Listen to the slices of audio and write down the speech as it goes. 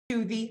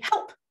to the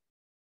Help,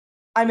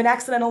 I'm an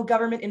Accidental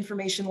Government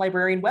Information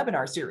Librarian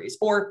webinar series,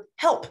 or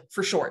HELP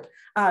for short.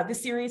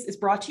 This series is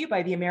brought to you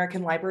by the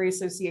American Library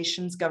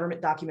Association's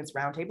Government Documents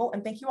Roundtable,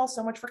 and thank you all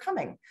so much for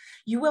coming.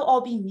 You will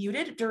all be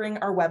muted during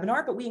our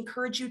webinar, but we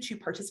encourage you to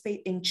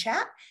participate in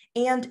chat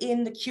and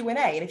in the Q&A.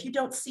 And if you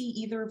don't see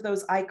either of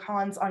those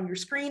icons on your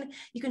screen,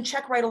 you can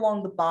check right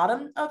along the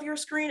bottom of your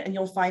screen and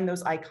you'll find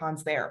those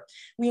icons there.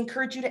 We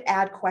encourage you to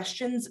add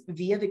questions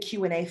via the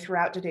Q&A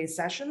throughout today's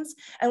sessions,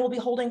 and we'll be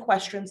holding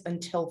questions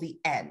until the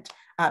end.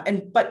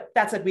 But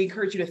that said, we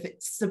encourage you to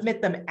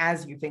submit them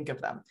as you think of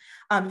them.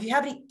 If you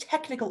have any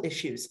technical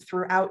issues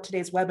throughout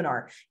today's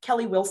webinar,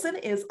 Kelly Wilson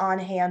is on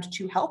hand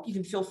to help. You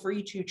can feel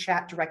free to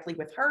chat directly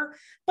with her,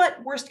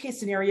 but worst case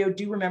scenario,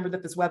 do remember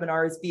that this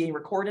webinar is being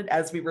recorded,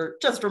 as we were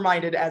just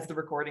reminded as the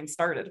recording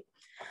started.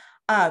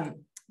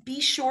 Be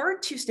sure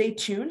to stay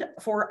tuned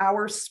for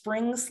our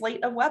spring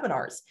slate of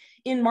webinars.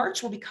 In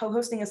March, we'll be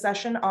co-hosting a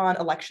session on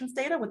elections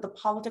data with the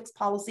Politics,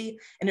 Policy,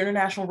 and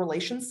International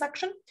Relations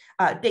section,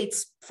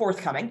 dates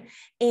forthcoming.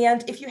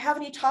 And if you have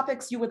any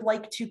topics you would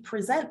like to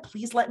present,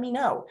 please let me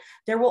know.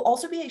 There will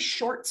also be a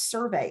short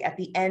survey at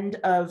the end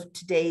of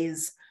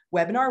today's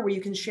webinar where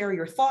you can share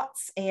your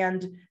thoughts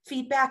and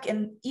feedback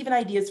and even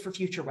ideas for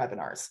future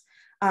webinars.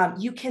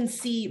 You can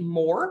see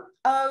more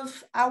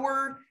of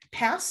our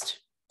past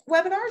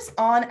webinars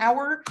on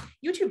our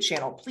YouTube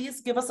channel.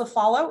 Please give us a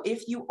follow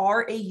if you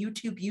are a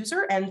YouTube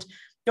user, and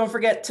don't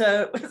forget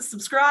to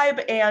subscribe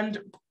and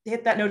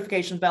hit that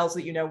notification bell so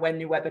that you know when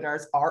new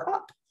webinars are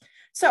up.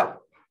 So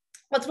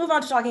let's move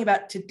on to talking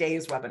about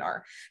today's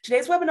webinar.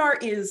 Today's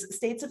webinar is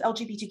States of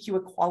LGBTQ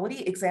Equality,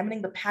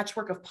 examining the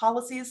patchwork of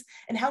policies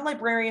and how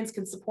librarians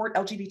can support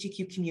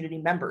LGBTQ community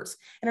members.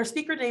 And our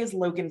speaker today is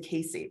Logan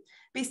Casey.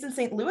 Based in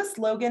St. Louis,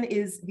 Logan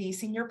is the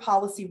Senior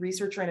Policy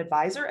Researcher and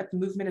Advisor at the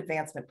Movement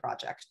Advancement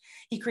Project.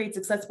 He creates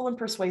accessible and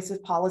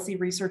persuasive policy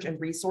research and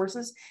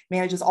resources,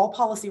 manages all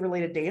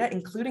policy-related data,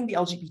 including the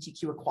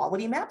LGBTQ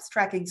Equality Maps,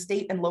 tracking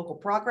state and local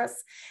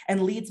progress,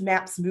 and leads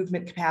MAP's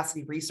movement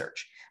capacity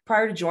research.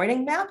 Prior to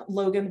joining MAP,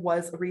 Logan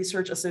was a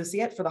research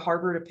associate for the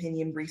Harvard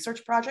Opinion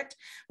Research Project,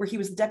 where he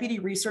was deputy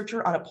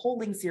researcher on a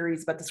polling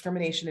series about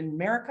discrimination in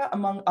America,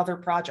 among other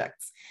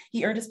projects.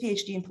 He earned his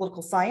Ph.D. in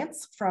political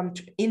science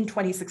in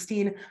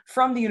 2016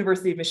 from the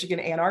University of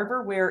Michigan-Ann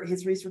Arbor, where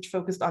his research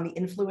focused on the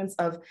influence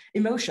of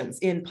emotions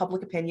in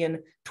public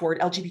opinion toward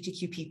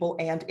LGBTQ people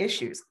and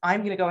issues. I'm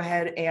going to go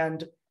ahead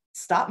and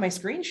stop my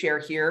screen share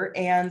here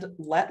and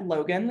let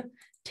Logan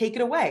take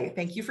it away.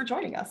 Thank you for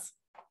joining us.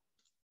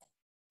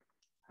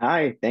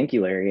 Hi, thank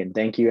you, Larry, and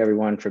thank you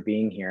everyone for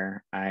being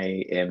here.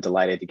 I am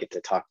delighted to get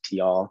to talk to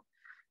y'all.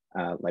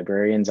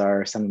 Librarians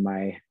are some of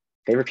my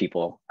favorite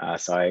people,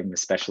 so I'm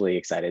especially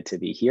excited to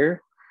be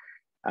here.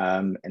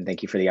 And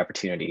thank you for the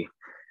opportunity.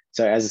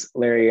 So as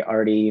Larry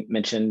already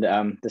mentioned,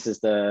 this is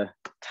the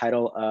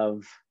title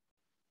of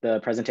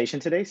the presentation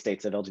today,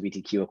 States of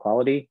LGBTQ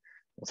Equality.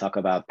 We'll talk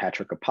about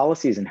patchwork of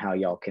policies and how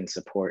y'all can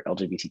support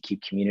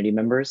LGBTQ community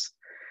members.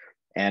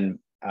 And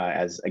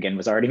as again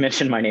was already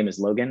mentioned, my name is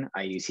Logan.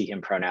 I use he, him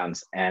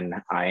pronouns, and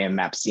I am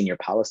MAP's Senior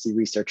Policy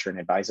Researcher and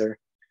Advisor.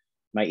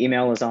 My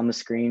email is on the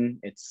screen.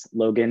 It's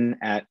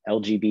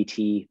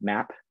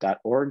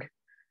logan@lgbtmap.org.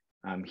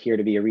 I'm here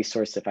to be a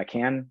resource if I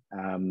can.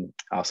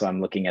 Also, I'm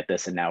looking at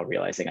this and now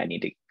realizing I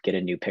need to get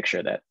a new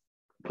picture that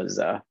was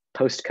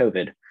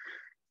post-COVID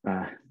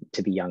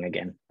to be young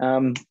again.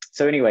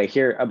 So anyway,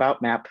 here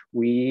about MAP,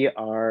 we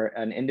are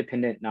an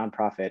independent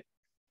nonprofit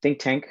think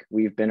tank.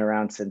 We've been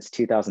around since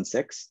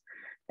 2006.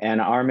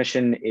 And our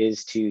mission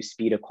is to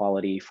speed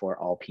equality for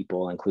all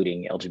people,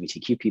 including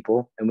LGBTQ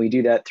people. And we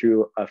do that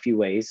through a few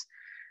ways.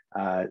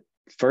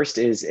 First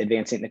is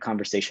advancing the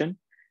conversation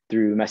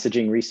through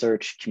messaging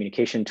research,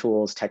 communication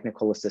tools,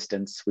 technical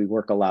assistance. We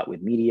work a lot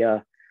with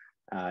media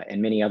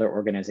and many other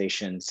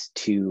organizations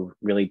to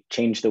really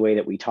change the way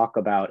that we talk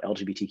about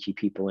LGBTQ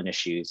people and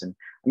issues. And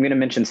I'm going to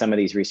mention some of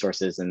these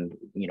resources and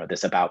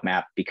this about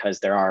MAP,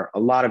 because there are a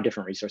lot of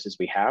different resources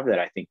we have that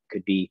I think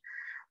could be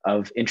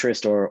of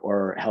interest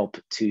or help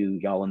to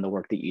y'all in the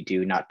work that you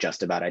do, not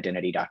just about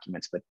identity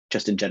documents, but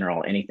just in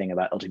general, anything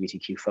about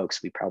LGBTQ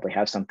folks, we probably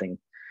have something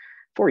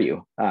for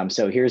you.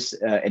 So here's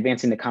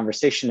advancing the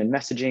conversation and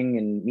messaging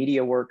and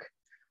media work.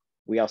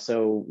 We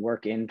also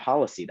work in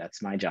policy.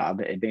 That's my job,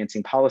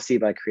 advancing policy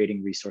by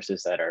creating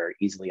resources that are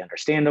easily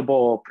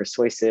understandable,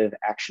 persuasive,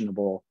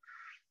 actionable.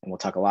 And we'll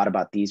talk a lot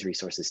about these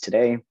resources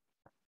today.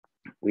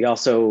 We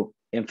also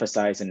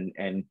emphasize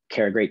and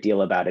care a great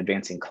deal about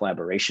advancing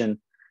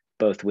collaboration,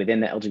 both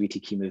within the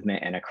LGBTQ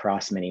movement and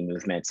across many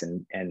movements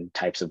and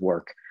types of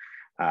work.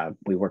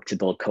 We work to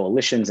build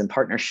coalitions and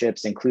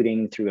partnerships,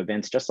 including through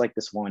events just like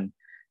this one,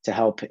 to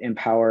help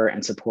empower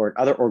and support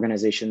other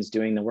organizations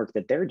doing the work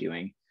that they're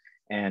doing,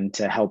 and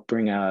to help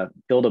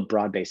build a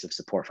broad base of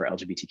support for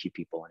LGBTQ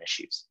people and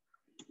issues.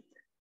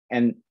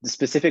 And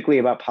specifically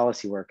about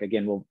policy work,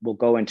 again, we'll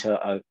go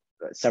into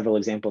several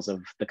examples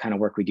of the kind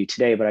of work we do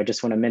today, but I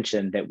just want to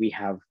mention that we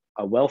have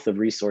a wealth of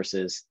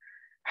resources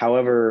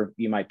however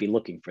you might be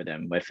looking for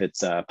them. If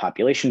it's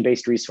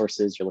population-based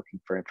resources, you're looking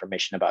for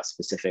information about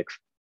specific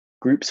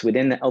groups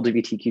within the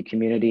LGBTQ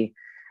community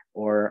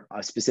or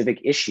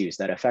specific issues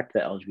that affect the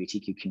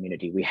LGBTQ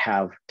community. We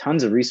have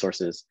tons of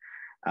resources.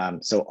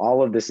 So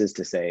all of this is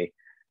to say,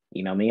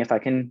 email me if I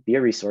can be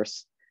a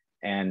resource.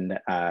 And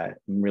I'm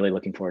really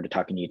looking forward to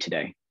talking to you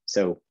today.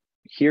 So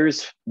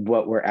here's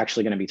what we're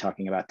actually going to be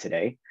talking about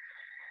today.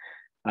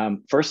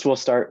 First, we'll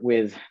start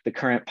with the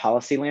current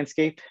policy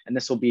landscape, and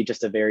this will be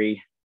just a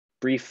very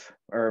brief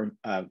or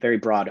very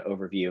broad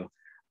overview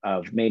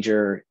of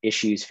major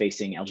issues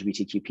facing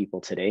LGBTQ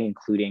people today,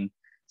 including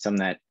some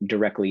that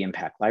directly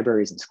impact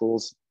libraries and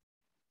schools.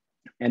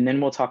 And then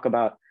we'll talk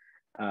about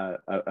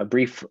a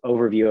brief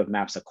overview of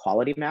MAPS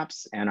Equality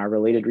Maps and our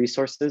related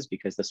resources,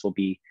 because this will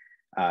be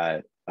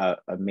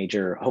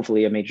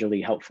hopefully a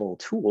majorly helpful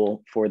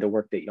tool for the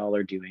work that y'all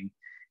are doing.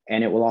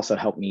 And it will also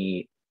help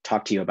me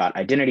talk to you about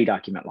identity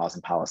document laws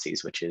and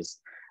policies, which is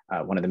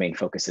one of the main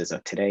focuses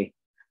of today.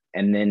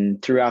 And then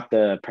throughout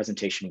the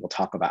presentation, we'll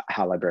talk about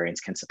how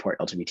librarians can support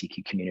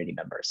LGBTQ community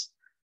members.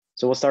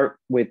 So we'll start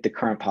with the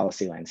current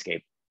policy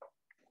landscape.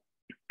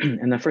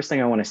 And the first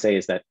thing I want to say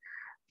is that,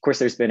 of course,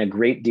 there's been a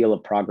great deal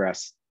of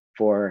progress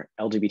for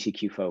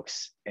LGBTQ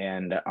folks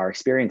and our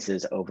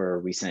experiences over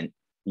recent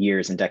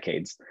years and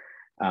decades.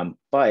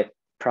 But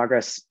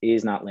progress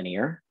is not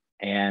linear.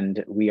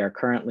 And we are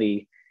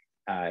currently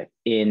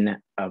in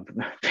a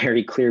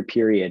very clear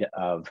period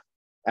of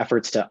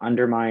efforts to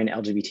undermine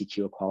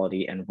LGBTQ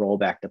equality and roll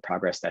back the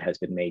progress that has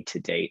been made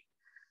to date.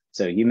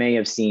 So you may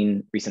have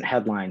seen recent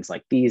headlines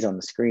like these on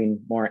the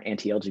screen: more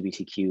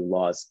anti-LGBTQ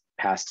laws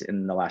passed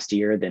in the last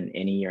year than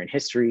any year in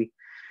history,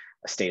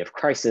 a state of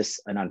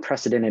crisis, an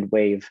unprecedented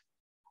wave.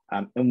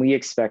 And we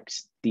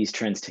expect these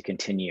trends to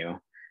continue.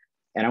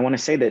 And I want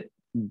to say that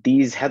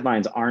these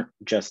headlines aren't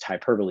just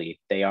hyperbole.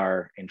 They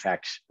are, in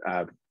fact,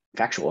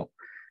 factual.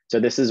 So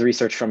this is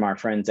research from our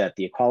friends at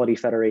the Equality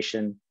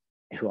Federation,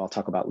 who I'll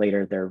talk about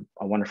later. They're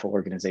a wonderful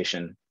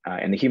organization,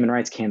 and the Human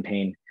Rights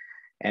Campaign.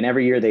 And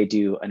every year they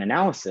do an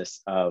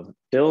analysis of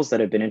bills that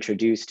have been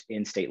introduced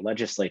in state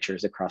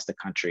legislatures across the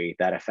country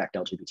that affect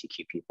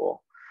LGBTQ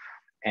people.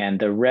 And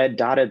the red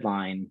dotted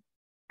line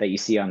that you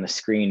see on the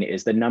screen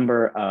is the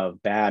number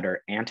of bad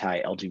or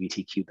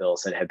anti-LGBTQ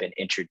bills that have been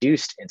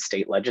introduced in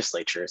state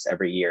legislatures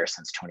every year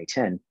since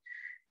 2010.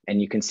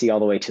 And you can see all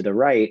the way to the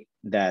right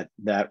that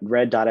that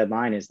red dotted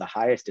line is the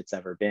highest it's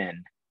ever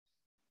been.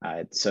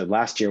 So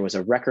last year was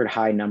a record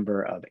high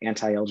number of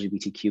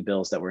anti-LGBTQ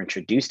bills that were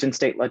introduced in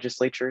state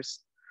legislatures,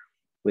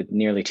 with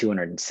nearly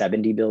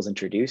 270 bills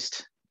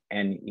introduced.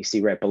 And you see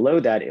right below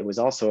that, it was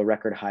also a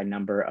record high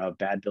number of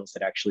bad bills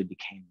that actually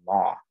became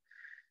law.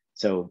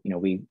 So,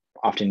 we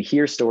often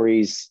hear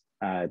stories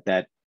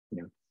that,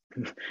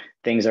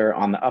 things are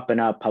on the up and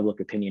up,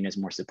 public opinion is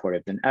more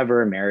supportive than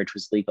ever, marriage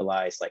was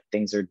legalized, like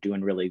things are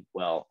doing really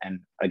well. And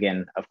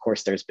again, of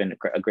course, there's been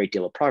a great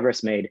deal of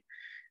progress made,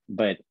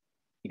 but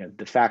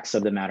the facts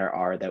of the matter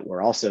are that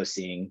we're also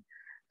seeing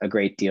a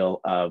great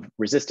deal of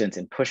resistance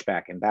and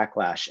pushback and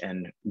backlash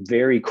and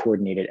very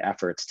coordinated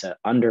efforts to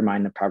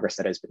undermine the progress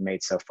that has been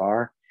made so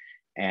far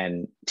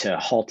and to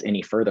halt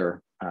any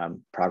further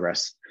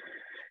progress,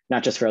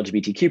 not just for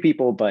LGBTQ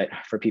people, but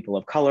for people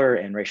of color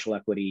and racial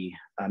equity,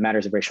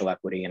 matters of racial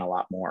equity, and a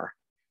lot more.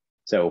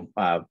 So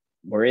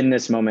we're in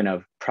this moment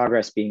of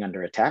progress being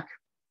under attack.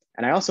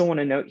 And I also want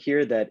to note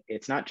here that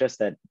it's not just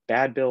that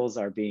bad bills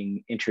are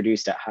being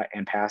introduced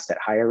and passed at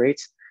higher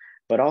rates,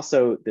 but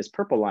also this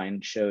purple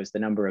line shows the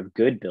number of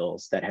good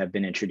bills that have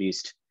been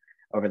introduced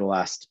over the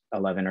last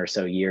 11 or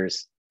so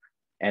years.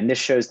 And this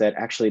shows that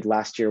actually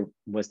last year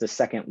was the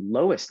second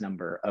lowest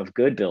number of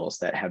good bills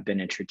that have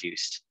been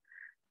introduced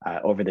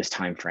over this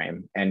time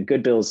frame. And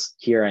good bills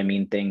here, I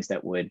mean things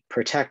that would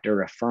protect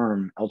or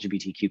affirm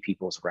LGBTQ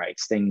people's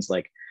rights, things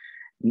like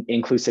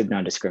inclusive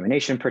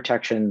non-discrimination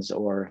protections,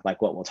 or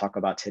like what we'll talk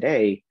about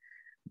today,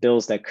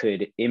 bills that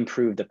could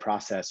improve the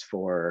process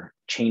for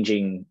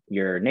changing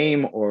your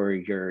name or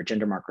your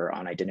gender marker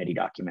on identity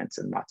documents,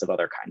 and lots of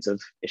other kinds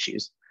of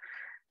issues.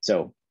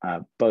 So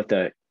both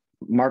a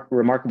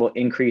remarkable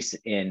increase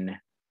in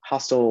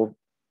hostile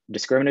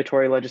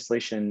discriminatory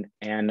legislation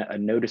and a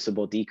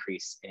noticeable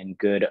decrease in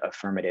good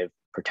affirmative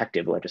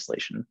protective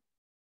legislation.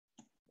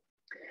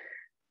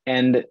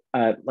 And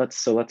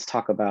let's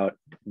talk about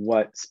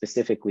what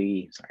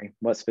specifically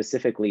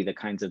the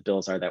kinds of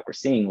bills are that we're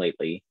seeing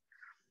lately.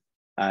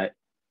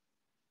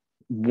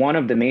 One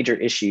of the major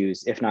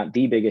issues, if not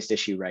the biggest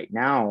issue right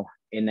now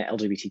in the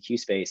LGBTQ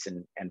space,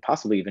 and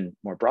possibly even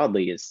more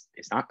broadly, is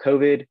not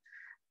COVID.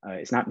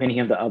 It's not many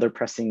of the other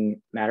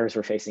pressing matters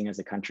we're facing as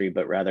a country,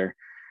 but rather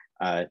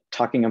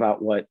talking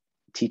about what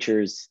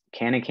teachers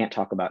can and can't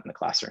talk about in the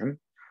classroom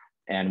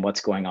and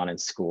what's going on in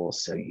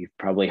schools. So you've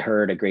probably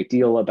heard a great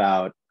deal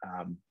about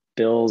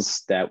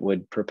bills that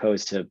would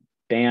propose to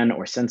ban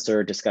or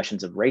censor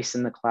discussions of race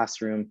in the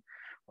classroom,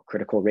 or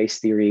critical race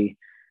theory.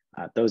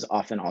 Those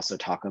often also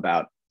talk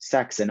about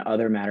sex and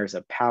other matters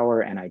of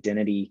power and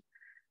identity.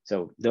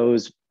 So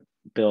those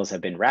bills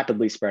have been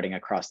rapidly spreading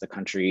across the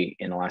country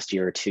in the last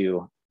year or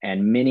two.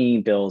 And many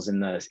bills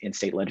in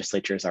state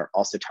legislatures are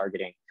also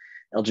targeting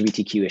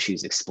LGBTQ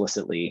issues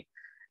explicitly,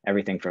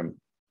 everything from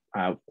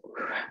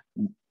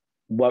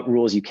what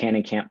rules you can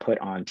and can't put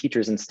on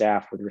teachers and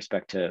staff with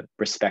respect to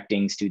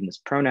respecting students'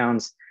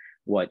 pronouns,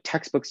 what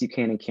textbooks you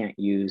can and can't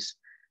use,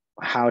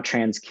 how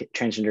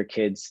transgender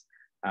kids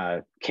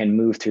can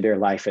move through their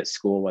life at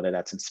school, whether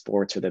that's in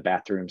sports or the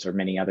bathrooms or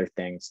many other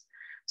things.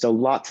 So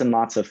lots and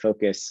lots of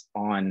focus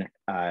on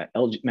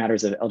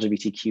matters of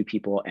LGBTQ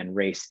people and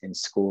race in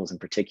schools in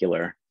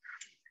particular.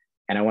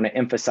 And I want to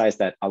emphasize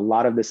that a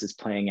lot of this is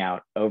playing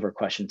out over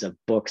questions of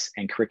books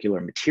and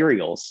curricular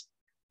materials,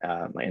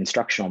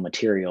 instructional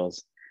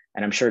materials.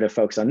 And I'm sure to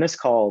folks on this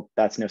call,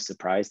 that's no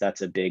surprise.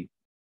 That's a big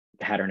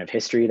pattern of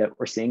history that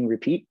we're seeing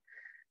repeat.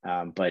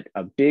 But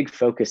a big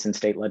focus in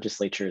state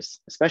legislatures,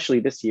 especially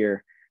this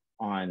year,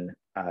 on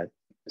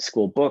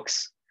school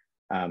books.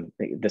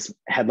 This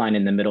headline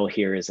in the middle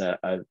here is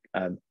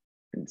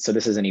so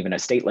this isn't even a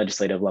state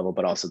legislative level,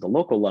 but also the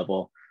local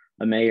level.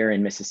 A mayor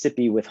in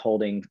Mississippi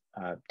withholding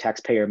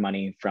taxpayer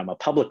money from a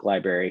public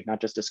library, not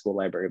just a school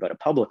library, but a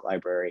public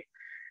library,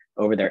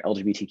 over their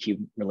LGBTQ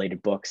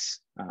related books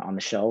on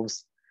the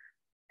shelves.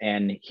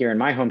 And here in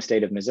my home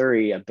state of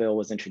Missouri, a bill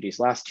was introduced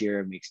last year,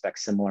 and we expect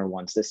similar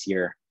ones this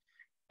year,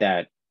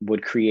 that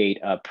would create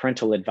a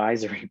parental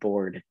advisory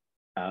board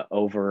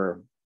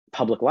over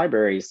public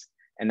libraries.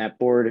 And that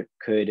board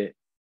could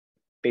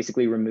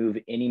basically remove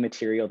any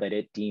material that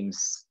it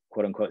deems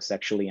quote unquote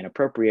sexually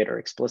inappropriate or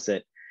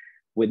explicit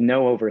with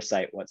no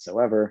oversight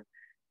whatsoever,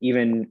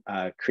 even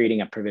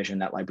creating a provision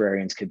that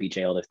librarians could be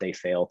jailed if they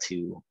fail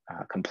to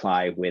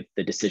comply with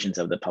the decisions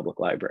of the public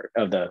library,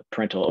 of the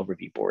parental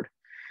overview board.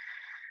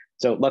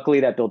 So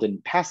luckily that bill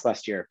didn't pass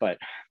last year, but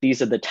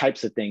these are the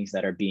types of things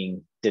that are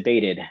being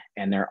debated,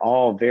 and they're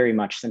all very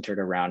much centered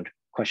around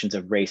questions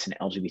of race and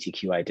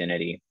LGBTQ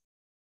identity.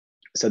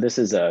 So this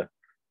is a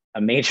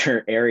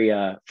major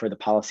area for the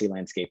policy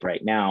landscape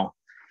right now.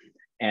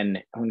 And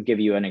I want to give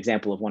you an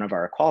example of one of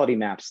our equality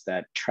maps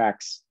that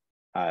tracks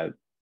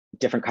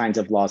different kinds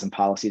of laws and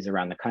policies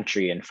around the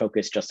country, and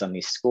focus just on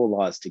these school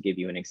laws to give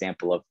you an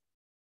example of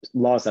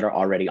laws that are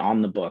already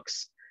on the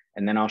books.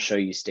 And then I'll show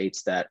you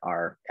states that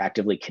are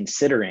actively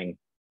considering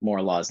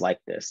more laws like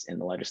this in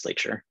the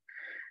legislature.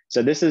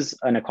 So this is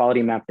an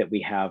equality map that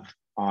we have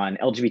on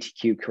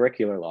LGBTQ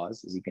curricular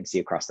laws, as you can see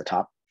across the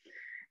top.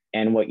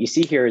 And what you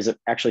see here is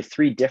actually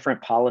 3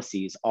 different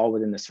policies, all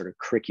within this sort of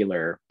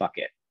curricular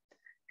bucket.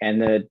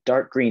 And the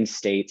dark green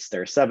states,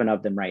 there are 7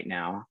 of them right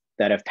now,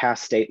 that have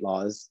passed state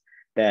laws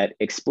that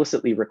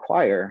explicitly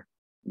require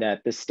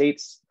that the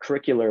state's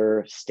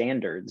curricular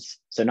standards,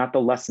 so not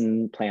the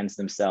lesson plans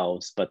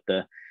themselves, but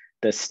the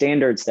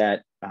standards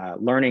that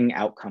learning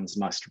outcomes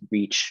must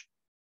reach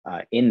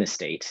in the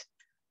state,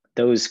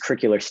 those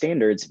curricular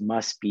standards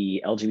must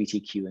be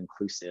LGBTQ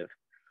inclusive,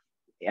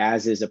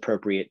 as is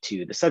appropriate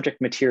to the subject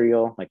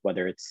material, like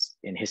whether it's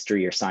in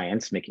history or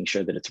science, making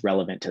sure that it's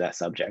relevant to that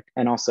subject,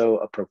 and also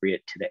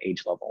appropriate to the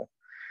age level.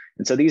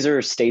 And so these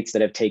are states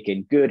that have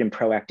taken good and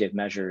proactive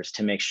measures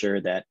to make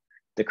sure that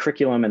the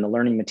curriculum and the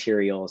learning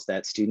materials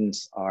that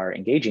students are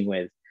engaging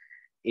with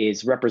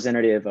is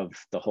representative of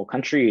the whole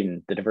country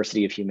and the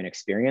diversity of human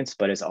experience,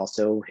 but is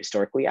also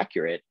historically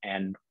accurate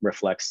and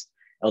reflects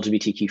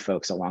LGBTQ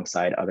folks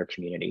alongside other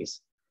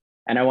communities.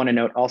 And I want to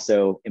note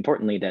also,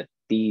 importantly, that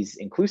these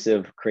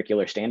inclusive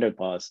curricular standard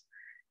laws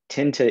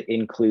tend to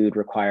include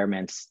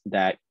requirements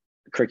that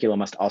curriculum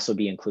must also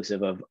be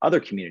inclusive of other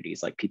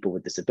communities, like people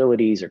with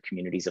disabilities or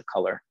communities of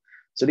color.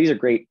 So these are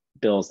great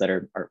bills that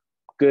are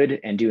good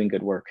and doing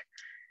good work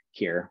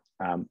here.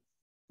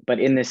 But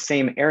in this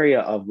same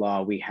area of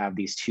law, we have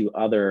these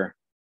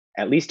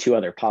at least two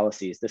other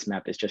policies. This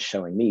map is just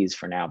showing these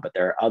for now, but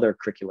there are other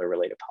curricular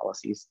related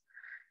policies.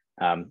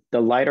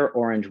 The lighter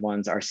orange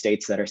ones are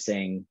states that are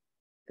saying,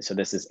 so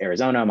this is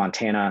Arizona,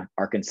 Montana,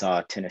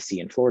 Arkansas,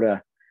 Tennessee, and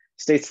Florida,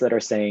 states that are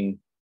saying,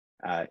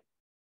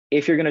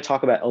 if you're going to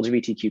talk about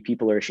LGBTQ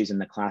people or issues in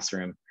the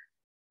classroom,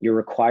 you're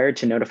required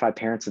to notify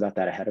parents about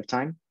that ahead of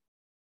time.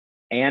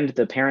 And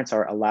the parents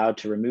are allowed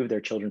to remove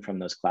their children from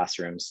those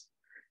classrooms.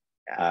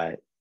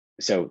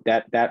 So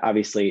that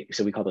obviously,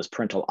 so we call those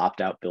parental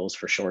opt-out bills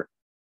for short.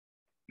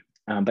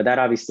 But that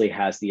obviously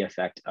has the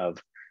effect of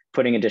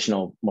putting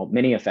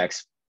many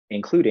effects,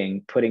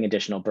 including putting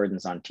additional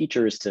burdens on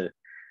teachers to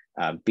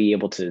be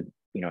able to,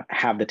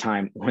 have the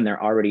time when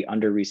they're already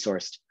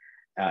under-resourced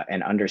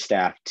and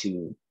understaffed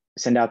to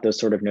send out those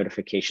sort of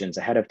notifications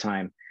ahead of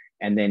time.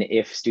 And then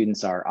if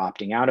students are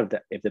opting out of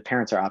if the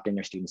parents are opting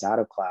their students out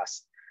of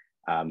class,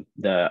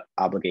 the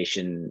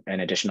obligation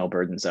and additional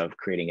burdens of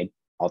creating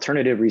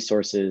alternative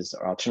resources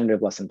or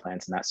alternative lesson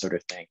plans and that sort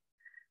of thing.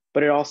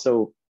 But it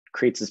also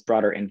creates this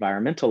broader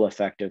environmental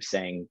effect of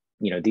saying,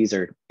 these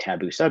are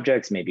taboo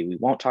subjects, maybe we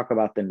won't talk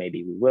about them,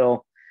 maybe we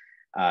will.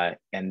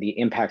 And the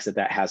impacts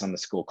that has on the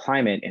school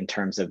climate in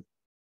terms of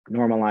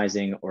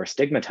normalizing or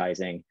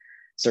stigmatizing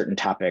certain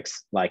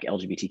topics like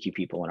LGBTQ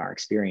people and our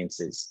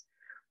experiences.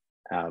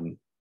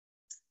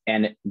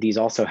 And these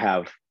also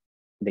have,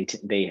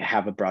 they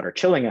have a broader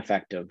chilling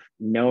effect of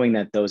knowing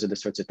that those are the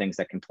sorts of things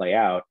that can play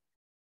out,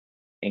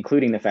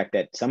 including the fact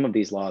that some of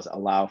these laws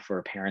allow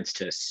for parents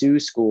to sue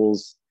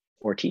schools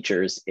or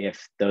teachers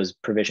if those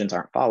provisions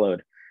aren't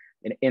followed.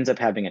 It ends up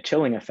having a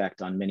chilling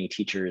effect on many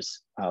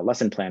teachers'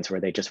 lesson plans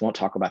where they just won't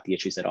talk about the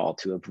issues at all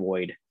to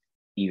avoid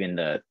even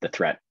the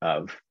threat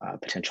of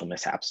potential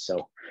mishaps.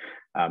 So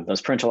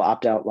those parental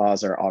opt-out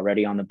laws are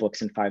already on the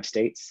books in 5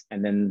 states.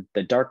 And then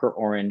the darker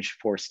orange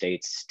 4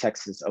 states,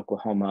 Texas,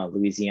 Oklahoma,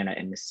 Louisiana,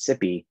 and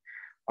Mississippi,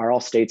 are all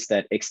states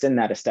that extend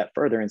that a step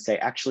further and say,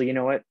 actually, you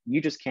know what,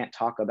 you just can't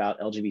talk about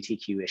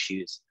LGBTQ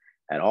issues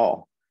at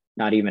all.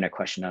 Not even a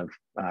question of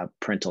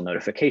parental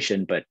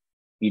notification, but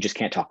you just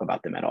can't talk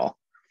about them at all.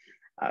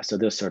 So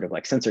those sort of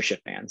like censorship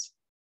bans.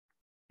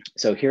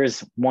 So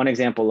here's one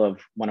example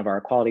of one of our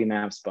equality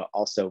maps, but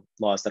also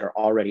laws that are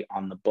already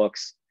on the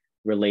books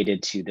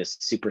related to this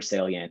super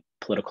salient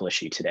political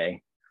issue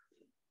today.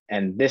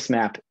 And this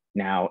map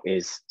now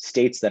is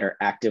states that are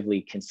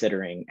actively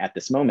considering at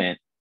this moment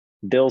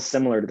bills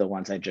similar to the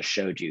ones I just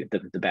showed you,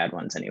 the bad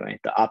ones anyway,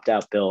 the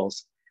opt-out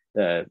bills,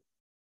 the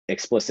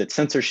explicit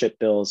censorship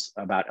bills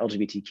about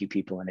LGBTQ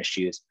people and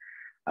issues,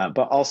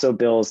 but also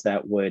bills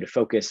that would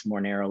focus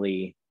more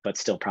narrowly, but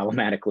still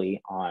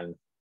problematically on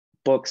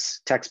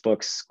books,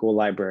 textbooks, school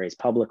libraries,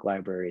 public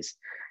libraries,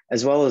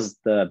 as well as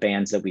the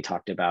bans that we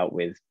talked about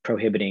with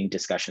prohibiting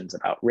discussions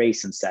about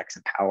race and sex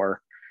and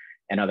power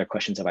and other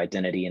questions of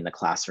identity in the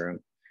classroom.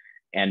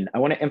 And I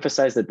want to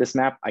emphasize that this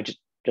map, I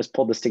just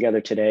pulled this together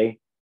today.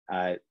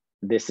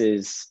 This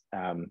is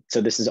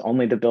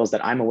only the bills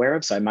that I'm aware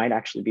of, so I might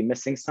actually be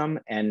missing some,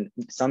 and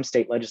some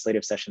state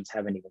legislative sessions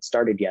haven't even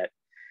started yet.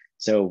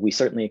 So we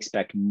certainly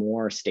expect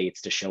more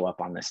states to show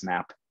up on this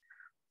map.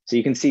 So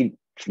you can see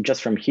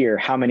just from here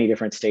how many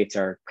different states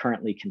are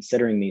currently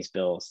considering these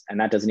bills, and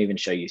that doesn't even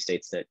show you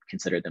states that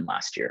considered them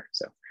last year.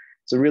 So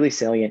it's a really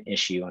salient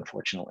issue,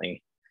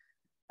 unfortunately.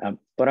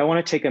 But I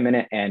want to take a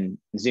minute and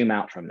zoom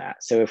out from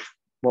that. So if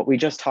what we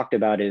just talked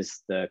about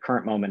is the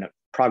current moment of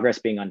progress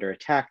being under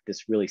attack,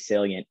 this really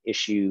salient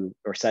issue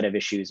or set of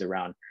issues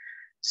around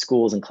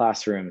schools and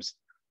classrooms,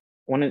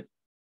 I want to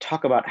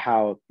talk about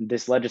how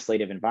this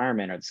legislative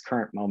environment or this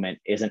current moment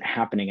isn't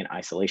happening in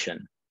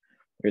isolation.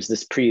 There's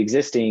this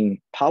pre-existing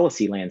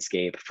policy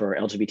landscape for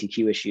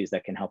LGBTQ issues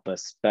that can help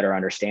us better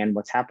understand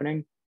what's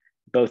happening,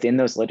 both in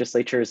those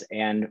legislatures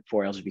and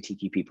for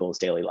LGBTQ people's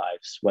daily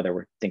lives, whether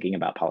we're thinking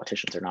about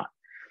politicians or not.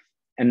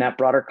 And that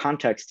broader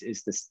context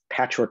is this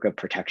patchwork of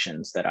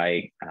protections that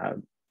I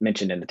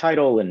mentioned in the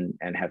title and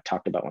have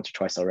talked about once or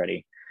twice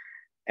already.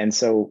 And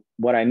so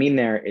what I mean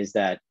there is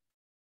that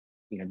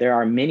there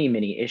are many,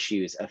 many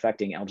issues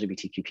affecting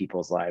LGBTQ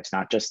people's lives,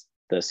 not just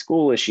the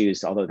school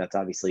issues, although that's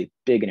obviously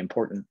big and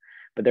important,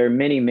 but there are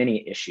many,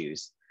 many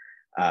issues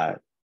that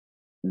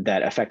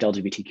affect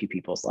LGBTQ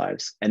people's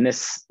lives. And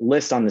this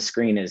list on the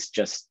screen is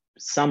just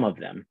some of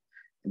them.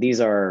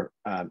 These are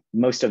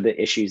most of the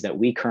issues that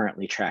we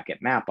currently track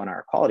at MAP on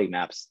our equality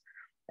maps.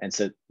 And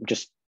so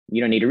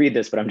you don't need to read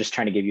this, but I'm just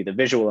trying to give you the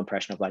visual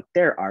impression of like,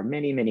 there are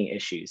many, many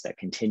issues that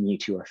continue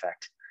to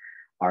affect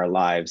our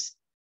lives.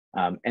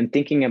 And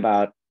thinking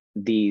about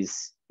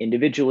these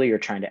individually or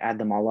trying to add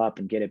them all up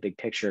and get a big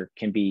picture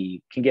can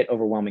get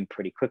overwhelming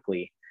pretty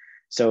quickly.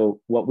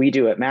 So what we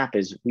do at MAP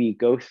is we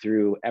go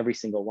through every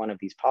single one of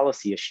these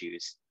policy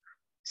issues,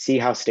 see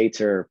how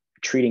states are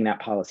treating that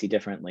policy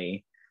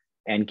differently,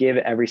 and give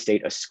every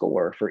state a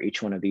score for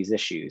each one of these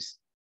issues.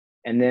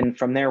 And then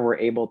from there, we're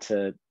able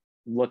to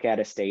look at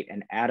a state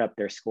and add up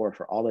their score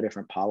for all the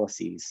different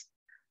policies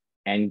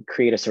and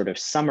create a sort of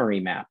summary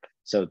map.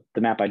 So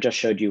the map I just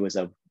showed you was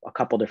of a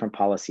couple different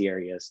policy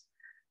areas.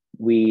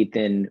 We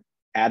then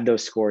add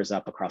those scores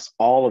up across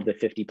all of the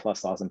 50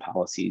 plus laws and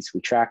policies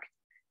we track,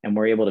 and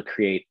we're able to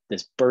create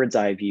this bird's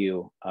eye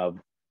view of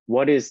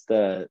what is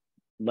the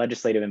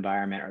legislative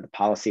environment or the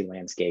policy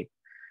landscape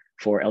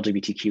for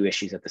LGBTQ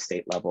issues at the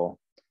state level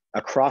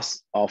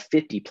across all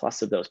 50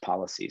 plus of those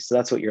policies. So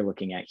that's what you're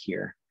looking at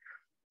here.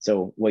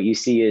 So what you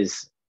see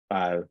is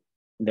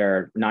there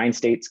are 9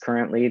 states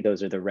currently.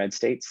 Those are the red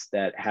states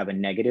that have a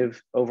negative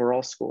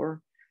overall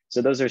score.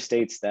 So those are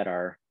states that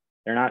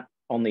they're not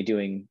only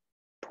doing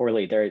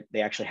poorly,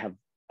 they actually have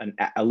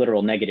a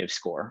literal negative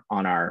score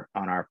on our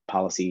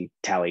policy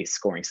tally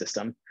scoring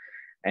system.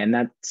 And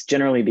that's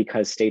generally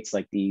because states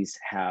like these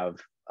have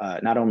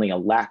not only a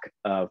lack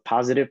of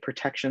positive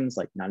protections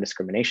like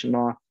non-discrimination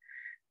law,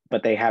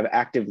 but they have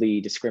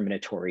actively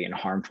discriminatory and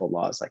harmful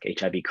laws like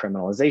HIV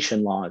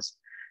criminalization laws,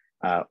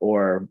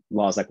 or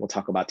laws like we'll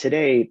talk about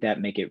today that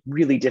make it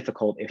really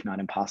difficult, if not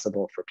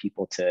impossible, for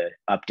people to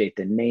update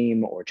the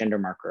name or gender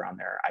marker on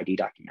their ID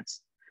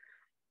documents.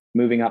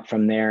 Moving up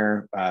from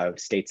there,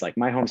 states like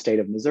my home state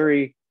of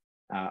Missouri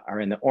are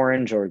in the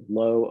orange or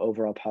low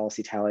overall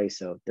policy tally.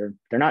 So they're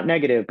not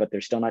negative, but they're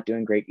still not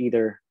doing great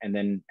either. And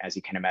then, as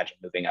you can imagine,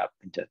 moving up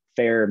into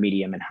fair,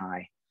 medium, and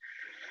high.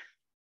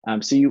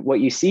 So what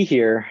you see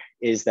here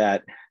is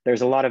that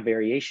there's a lot of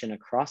variation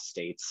across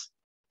states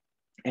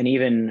and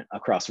even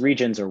across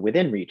regions or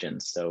within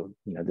regions. So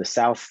the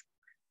South,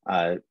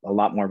 a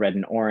lot more red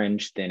and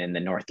orange than in the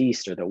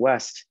Northeast or the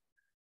West.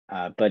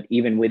 But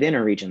even within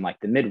a region like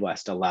the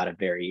Midwest, a lot of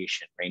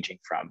variation ranging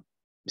from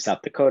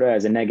South Dakota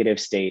as a negative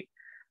state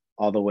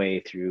all the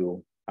way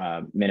through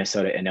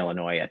Minnesota and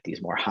Illinois at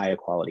these more high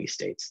equality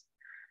states.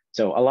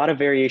 So a lot of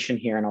variation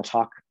here, and I'll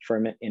talk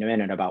in a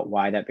minute about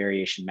why that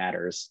variation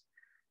matters.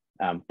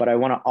 But I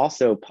want to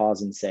also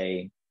pause and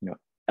say,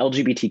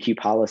 LGBTQ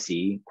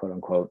policy, quote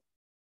unquote,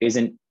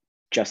 isn't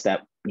just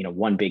that,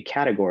 one big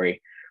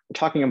category. We're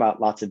talking about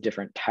lots of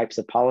different types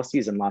of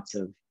policies and lots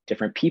of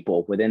different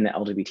people within the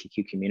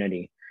LGBTQ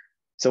community.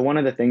 So one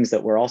of the things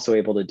that we're also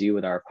able to do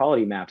with our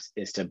equality maps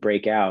is to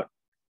break out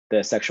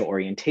the sexual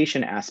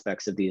orientation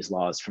aspects of these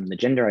laws from the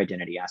gender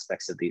identity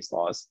aspects of these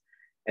laws.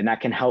 And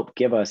that can help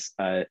give us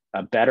a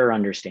better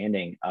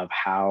understanding of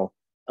how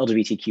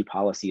LGBTQ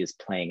policy is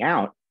playing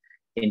out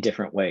in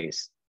different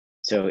ways.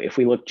 So if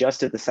we look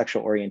just at the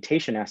sexual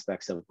orientation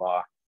aspects of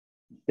law,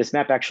 this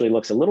map actually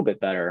looks a little bit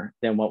better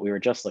than what we were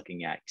just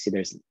looking at. See,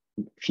 there's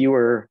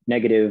fewer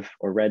negative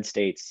or red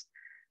states,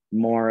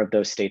 more of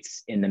those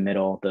states in the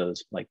middle,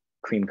 those like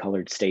cream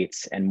colored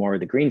states, and more of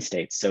the green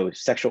states. So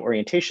sexual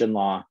orientation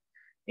law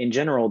in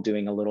general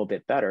doing a little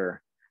bit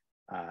better,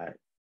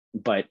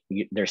 but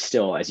there's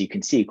still, as you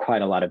can see,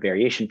 quite a lot of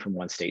variation from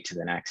one state to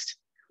the next.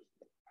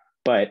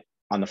 But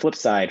on the flip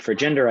side, for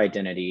gender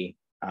identity,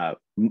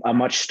 a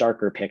much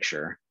starker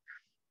picture.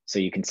 So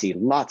you can see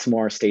lots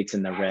more states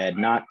in the red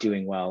not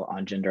doing well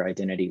on gender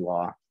identity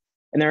law.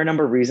 And there are a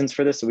number of reasons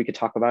for this that we could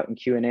talk about in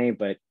Q&A,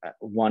 but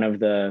one of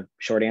the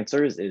short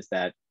answers is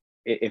that,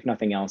 if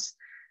nothing else,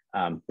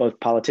 both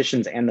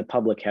politicians and the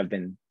public have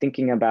been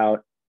thinking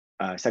about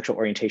sexual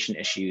orientation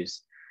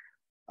issues,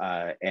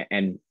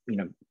 and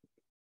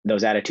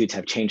those attitudes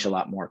have changed a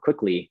lot more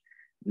quickly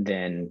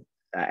than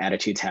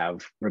attitudes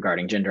have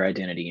regarding gender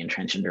identity and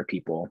transgender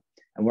people.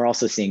 And we're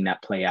also seeing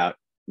that play out,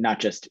 not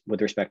just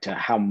with respect to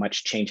how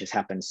much change has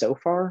happened so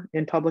far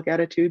in public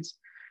attitudes,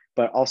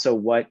 but also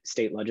what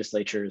state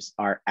legislatures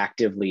are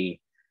actively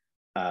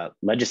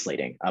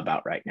legislating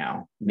about right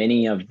now.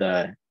 Many of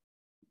the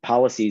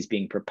policies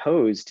being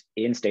proposed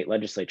in state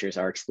legislatures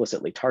are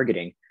explicitly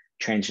targeting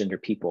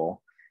transgender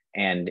people,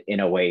 and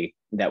in a way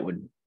that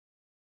would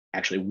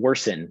actually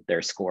worsen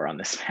their score on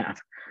this map.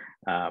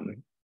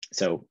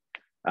 So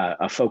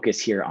a focus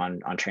here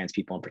on trans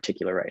people in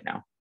particular right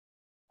now.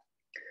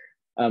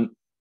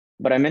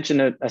 But I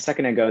mentioned a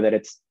second ago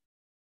that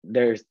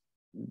there's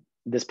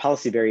this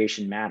policy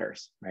variation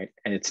matters, right?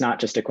 And it's not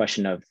just a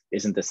question of,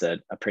 isn't this a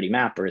pretty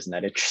map or isn't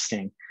that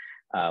interesting?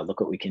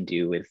 Look what we can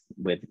do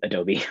with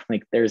Adobe.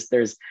 Like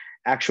there's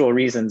actual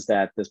reasons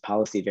that this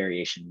policy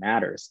variation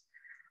matters.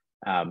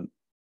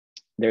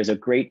 There's a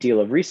great deal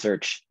of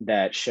research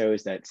that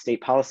shows that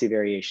state policy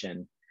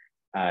variation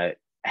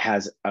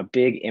has a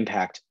big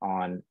impact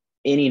on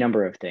any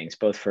number of things,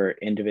 both for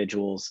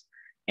individuals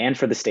and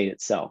for the state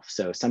itself.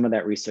 So some of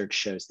that research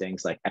shows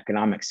things like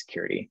economic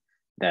security,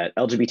 that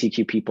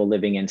LGBTQ people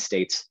living in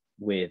states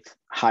with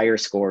higher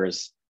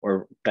scores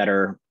or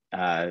better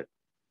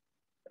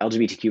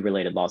LGBTQ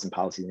related laws and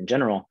policies in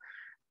general,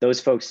 those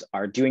folks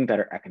are doing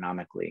better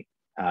economically.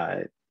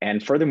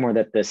 And furthermore,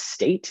 that the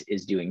state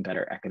is doing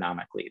better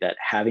economically, that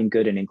having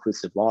good and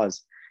inclusive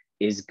laws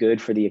is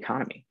good for the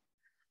economy.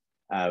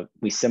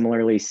 We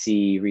similarly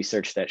see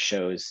research that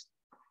shows,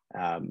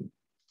 sorry,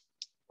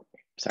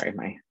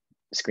 my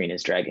screen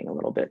is dragging a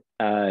little bit.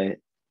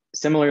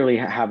 Similarly,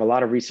 have a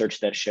lot of research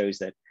that shows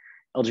that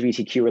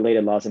LGBTQ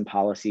related laws and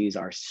policies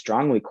are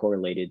strongly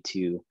correlated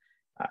to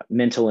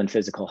mental and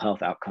physical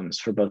health outcomes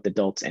for both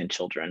adults and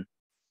children.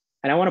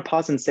 And I want to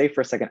pause and say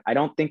for a second, I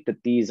don't think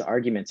that these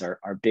arguments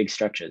are big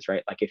stretches,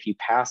 right? Like if you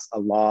pass a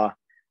law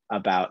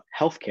about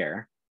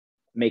healthcare,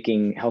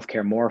 making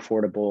healthcare more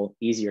affordable,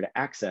 easier to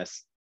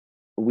access,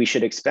 we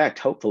should expect,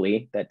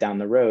 hopefully, that down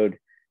the road,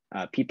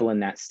 people in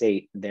that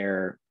state,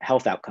 their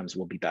health outcomes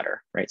will be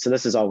better, right? So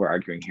this is all we're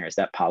arguing here, is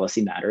that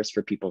policy matters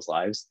for people's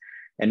lives,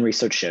 and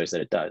research shows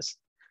that it does.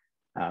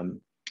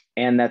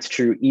 And that's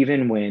true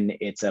even when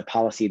it's a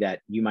policy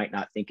that you might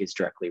not think is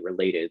directly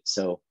related.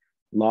 So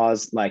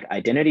laws like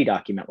identity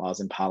document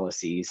laws and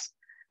policies,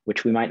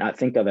 which we might not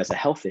think of as a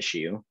health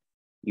issue,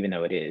 even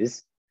though it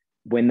is,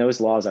 when those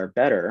laws are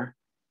better,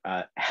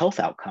 health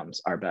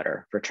outcomes are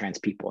better for trans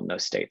people in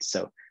those states.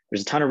 So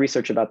there's a ton of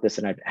research about this,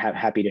 and I'm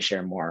happy to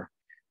share more.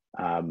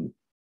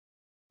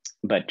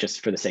 But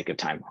just for the sake of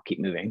time, I'll keep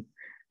moving.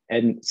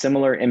 And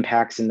similar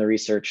impacts in the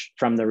research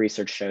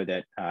show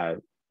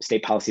that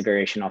state policy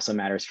variation also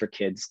matters for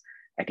kids'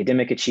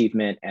 academic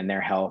achievement and their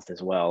health as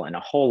well, and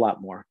a whole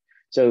lot more.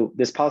 So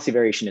this policy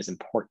variation is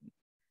important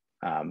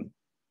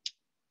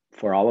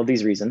for all of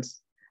these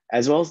reasons,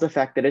 as well as the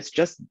fact that it's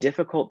just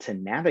difficult to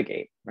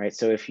navigate, right?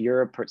 So if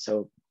you're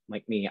so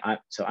like me,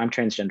 I'm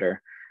transgender.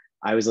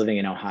 I was living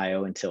in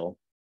Ohio until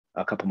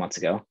a couple months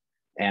ago,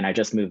 and I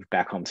just moved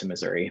back home to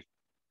Missouri.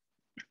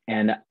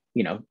 And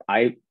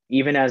I,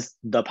 even as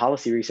the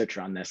policy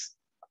researcher on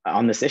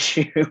this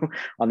issue,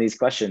 on these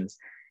questions,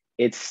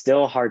 it's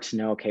still hard to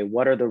know, okay,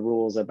 what are the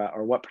rules about,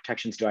 or what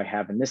protections do I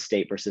have in this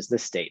state versus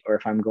this state? Or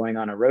if I'm going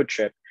on a road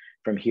trip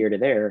from here to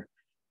there,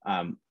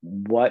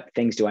 what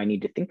things do I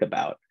need to think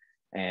about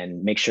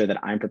and make sure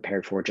that I'm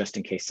prepared for just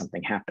in case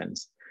something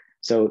happens?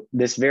 So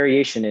this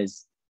variation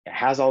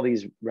has all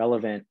these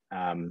relevant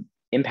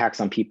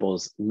impacts on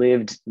people's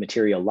lived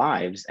material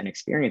lives and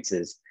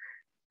experiences.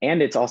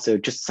 And it's also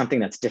just something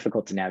that's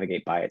difficult to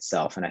navigate by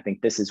itself. And I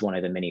think this is one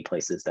of the many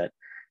places that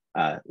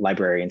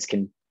librarians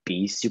can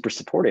be super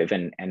supportive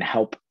and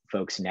help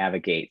folks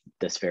navigate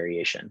this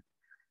variation.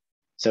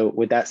 So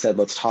with that said,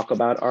 let's talk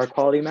about our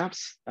equality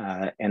maps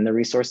and the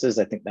resources.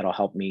 I think that'll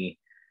help me.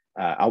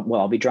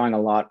 I'll be drawing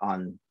a lot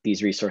on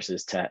these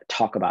resources to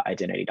talk about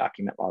identity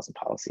document laws and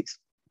policies.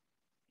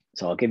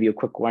 So I'll give you a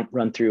quick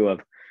run through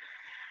of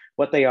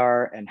what they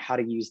are and how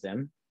to use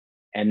them.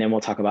 And then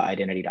we'll talk about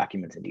identity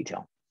documents in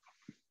detail.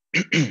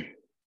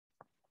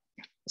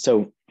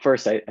 So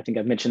first, I think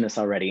I've mentioned this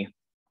already.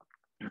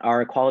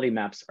 Our equality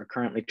maps are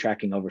currently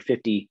tracking over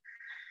 50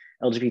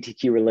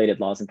 LGBTQ related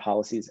laws and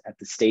policies at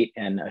the state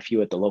and a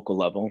few at the local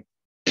level.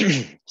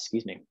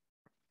 Excuse me.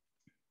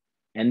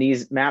 And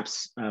these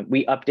maps,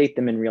 we update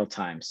them in real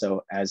time.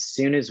 So as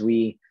soon as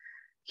we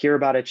hear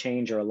about a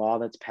change or a law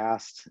that's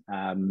passed,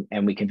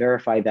 and we can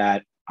verify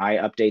that, I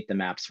update the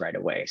maps right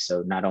away.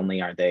 So not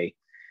only are they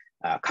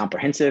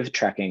comprehensive,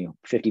 tracking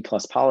 50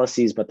 plus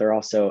policies, but they're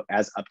also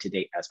as up to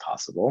date as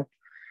possible.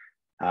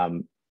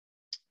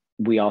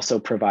 We also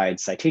provide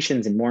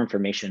citations and more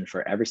information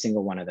for every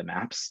single one of the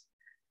maps.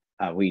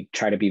 We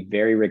try to be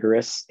very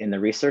rigorous in the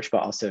research,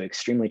 but also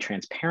extremely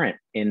transparent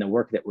in the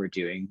work that we're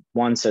doing.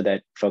 One, so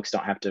that folks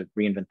don't have to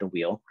reinvent the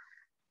wheel.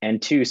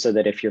 And two, so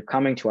that if you're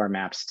coming to our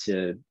maps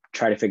to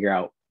try to figure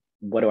out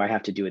what do I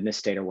have to do in this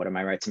state or what are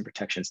my rights and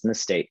protections in this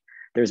state,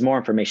 there's more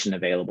information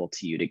available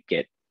to you to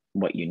get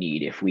what you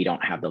need if we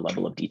don't have the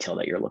level of detail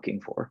that you're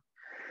looking for.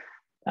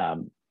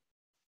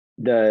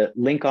 The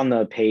link on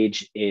the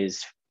page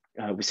is,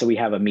 so we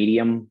have a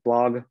Medium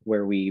blog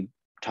where we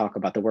talk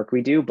about the work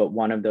we do, but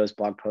one of those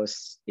blog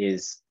posts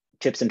is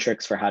tips and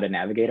tricks for how to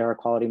navigate our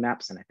equality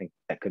maps. And I think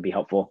that could be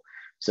helpful.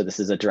 So this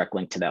is a direct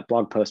link to that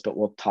blog post, but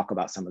we'll talk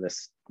about some of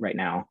this right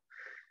now.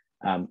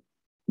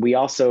 We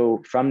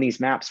also, from these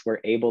maps, we're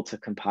able to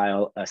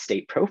compile a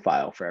state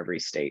profile for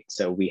every state.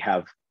 So we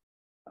have,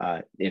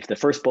 if the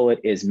first bullet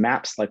is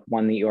maps, like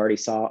one that you already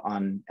saw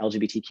on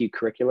LGBTQ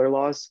curricular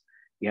laws,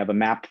 you have a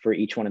map for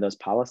each one of those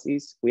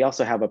policies. We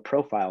also have a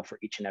profile for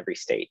each and every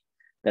state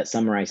that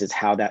summarizes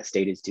how that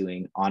state is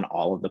doing on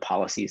all of the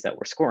policies that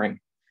we're scoring.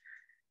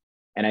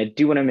 And I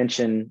do want to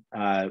mention,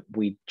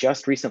 we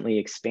just recently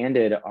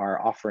expanded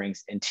our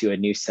offerings into a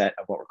new set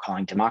of what we're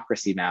calling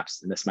democracy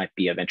maps. And this might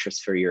be of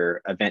interest for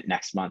your event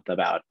next month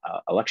about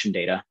election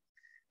data.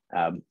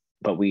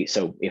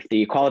 So if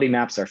the equality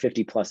maps are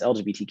 50 plus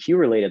LGBTQ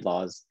related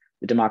laws,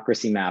 the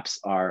democracy maps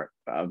are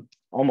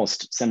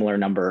almost similar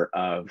number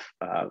of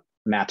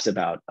maps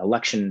about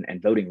election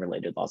and voting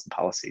related laws and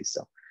policies.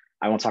 So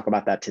I won't talk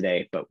about that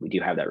today, but we do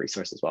have that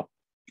resource as well.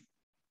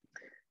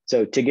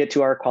 So to get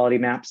to our equality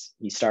maps,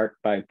 you start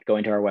by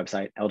going to our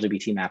website,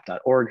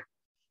 lgbtmap.org.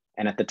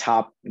 And at the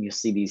top, you'll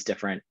see these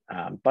different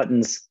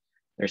buttons.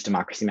 There's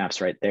democracy maps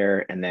right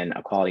there, and then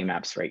equality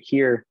maps right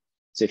here.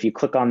 So if you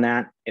click on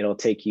that, it'll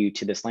take you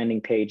to this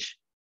landing page.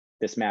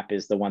 This map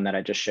is the one that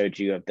I just showed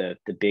you of the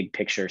big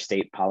picture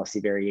state policy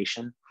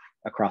variation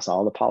across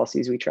all the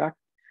policies we track.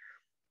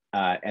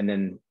 And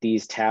then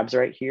these tabs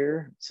right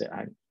here, so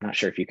I'm not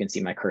sure if you can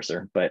see my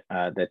cursor, but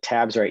the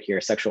tabs right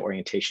here, sexual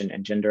orientation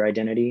and gender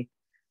identity,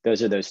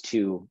 those are those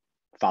two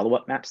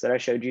follow-up maps that I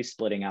showed you,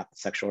 splitting out the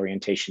sexual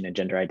orientation and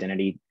gender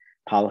identity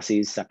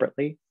policies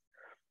separately.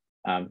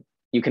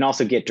 You can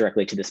also get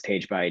directly to this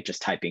page by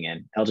just typing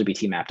in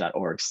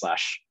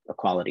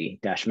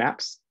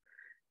lgbtmap.org/equality-maps.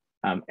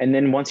 And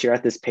then once you're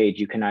at this page,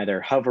 you can either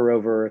hover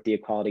over the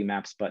equality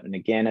maps button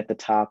again at the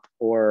top,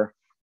 or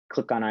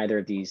click on either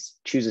of these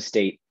choose a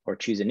state or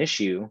choose an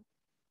issue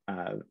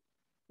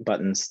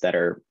buttons that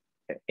are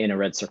in a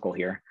red circle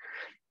here.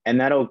 And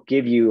that'll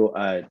give you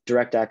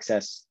direct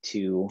access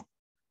to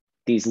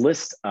these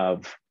lists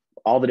of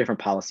all the different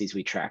policies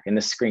we track. And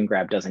this screen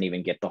grab doesn't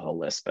even get the whole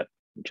list, but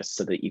just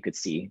so that you could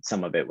see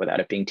some of it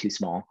without it being too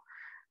small.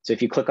 So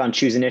if you click on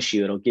choose an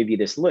issue, it'll give you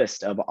this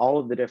list of all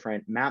of the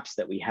different maps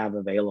that we have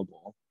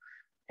available.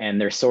 And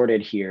they're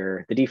sorted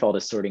here. The default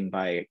is sorting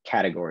by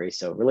category.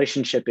 So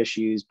relationship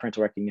issues,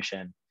 parental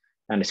recognition,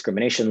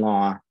 non-discrimination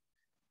law,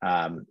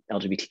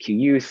 LGBTQ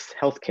youth,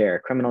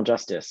 healthcare, criminal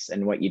justice.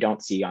 And what you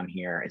don't see on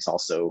here is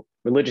also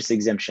religious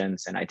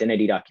exemptions and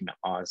identity document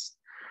laws.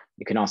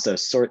 You can also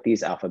sort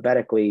these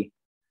alphabetically,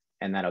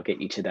 and that'll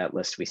get you to that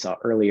list we saw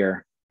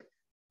earlier.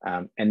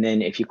 And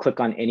then if you click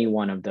on any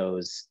one of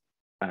those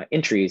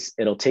entries,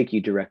 it'll take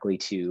you directly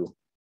to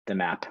the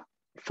map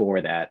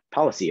for that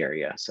policy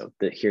area. So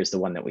here's the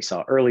one that we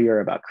saw earlier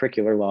about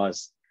curricular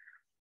laws.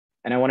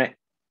 And I want to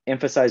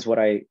emphasize what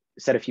I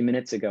said a few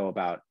minutes ago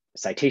about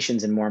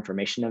citations and more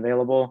information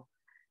available.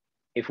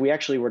 If we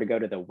actually were to go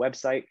to the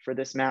website for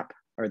this map,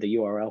 or the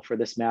URL for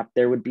this map,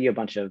 there would be a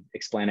bunch of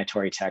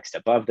explanatory text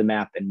above the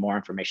map and more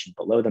information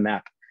below the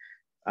map.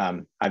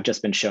 I've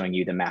just been showing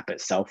you the map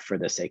itself for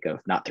the sake of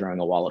not throwing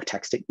a wall of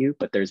text at you,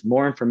 but there's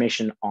more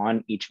information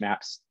on each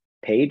map's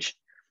page.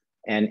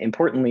 And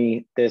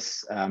importantly,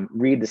 this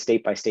read the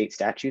state by state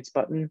statutes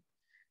button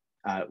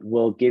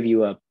will give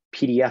you a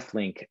PDF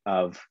link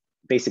of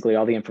basically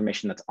all the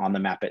information that's on the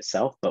map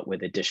itself, but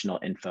with additional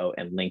info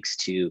and links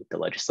to the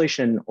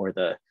legislation or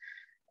the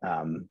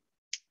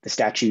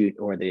statute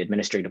or the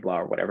administrative law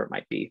or whatever it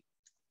might be.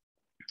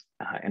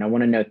 And I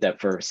want to note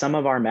that for some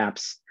of our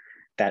maps,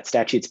 that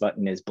statutes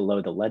button is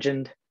below the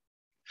legend.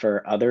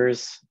 For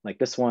others, like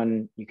this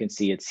one, you can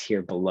see it's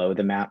here below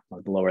the map,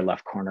 or the lower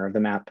left corner of the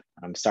map.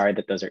 I'm sorry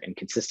that those are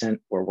inconsistent.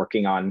 We're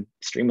working on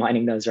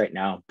streamlining those right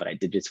now, but I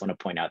did just want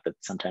to point out that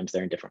sometimes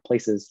they're in different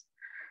places.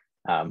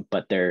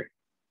 But there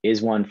is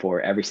one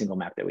for every single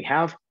map that we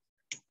have,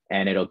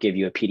 and it'll give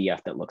you a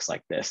PDF that looks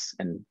like this.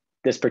 And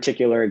this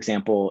particular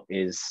example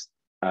is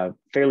a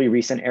fairly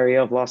recent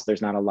area of law, so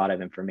there's not a lot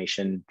of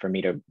information for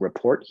me to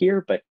report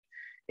here, but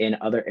in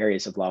other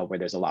areas of law where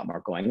there's a lot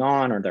more going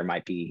on, or there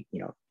might be,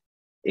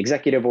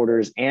 executive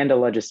orders and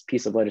a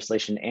piece of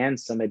legislation and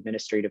some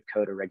administrative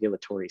code or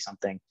regulatory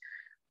something,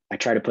 I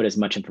try to put as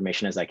much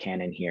information as I can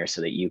in here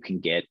so that you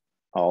can get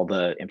all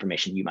the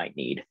information you might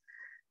need.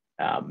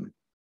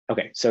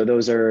 Okay, so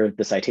those are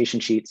the citation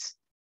sheets.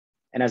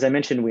 And as I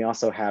mentioned, we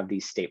also have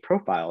these state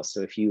profiles.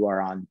 So if you are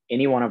on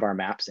any one of our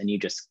maps and you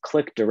just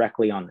click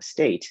directly on the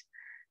state,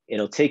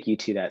 it'll take you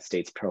to that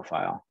state's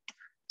profile.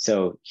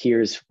 So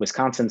here's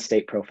Wisconsin's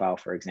state profile,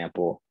 for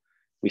example.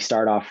 We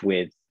start off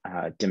with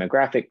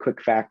demographic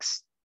quick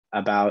facts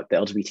about the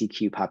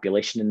LGBTQ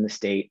population in the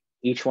state.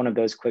 Each one of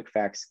those quick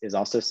facts is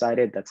also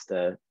cited. That's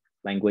the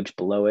language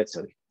below it.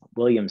 So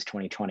Williams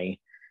 2020.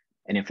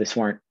 And if this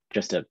weren't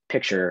just a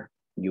picture,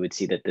 you would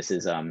see that this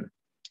is,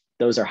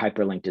 those are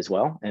hyperlinked as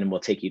well, and will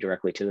take you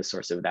directly to the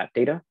source of that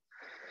data.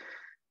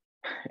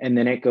 And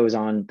then it goes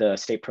on, the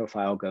state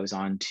profile goes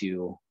on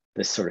to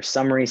the sort of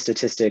summary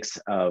statistics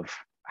of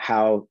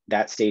how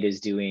that state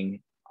is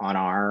doing on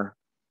our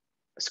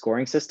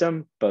scoring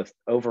system, both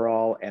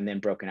overall and then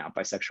broken out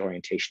by sexual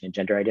orientation and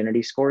gender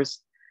identity scores.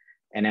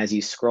 And as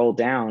you scroll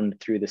down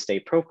through the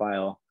state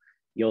profile,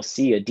 you'll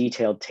see a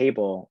detailed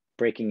table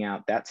breaking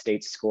out that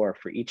state's score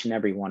for each and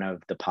every one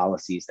of the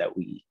policies that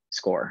we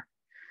score.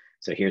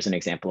 So here's an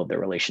example of the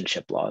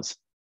relationship laws.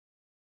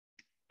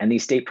 And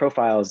these state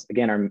profiles,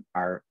 again,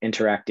 are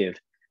interactive.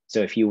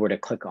 So if you were to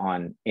click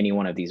on any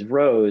one of these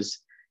rows,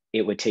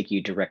 it would take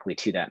you directly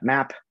to that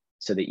map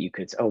so that you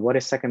could, oh, what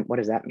does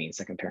that mean,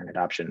 second parent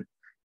adoption?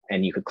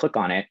 And you could click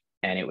on it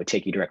and it would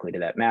take you directly to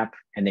that map.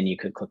 And then you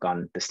could click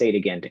on the state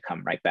again to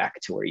come right back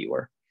to where you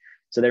were.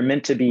 So they're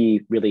meant to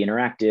be really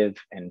interactive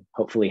and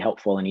hopefully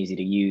helpful and easy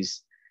to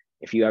use.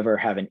 If you ever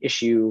have an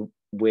issue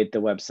with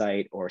the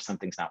website or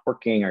something's not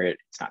working or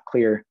it's not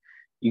clear,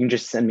 you can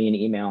just send me an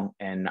email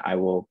and I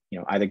will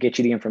either get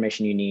you the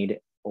information you need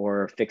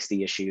or fix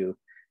the issue.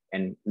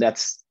 And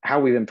that's how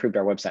we've improved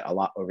our website a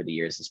lot over the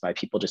years, is by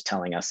people just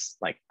telling us,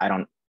 like,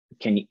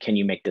 can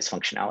you make this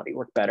functionality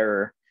work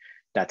better?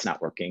 That's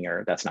not working,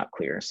 or that's not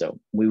clear. So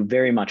we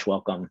very much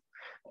welcome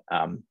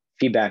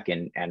feedback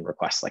and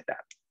requests like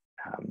that.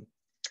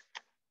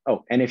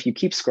 And if you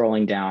keep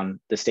scrolling down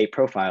the state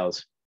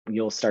profiles,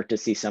 you'll start to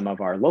see some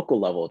of our local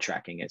level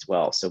tracking as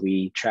well. So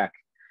we track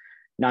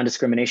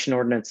non-discrimination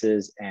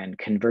ordinances and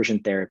conversion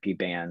therapy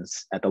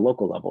bans at the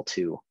local level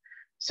too.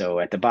 So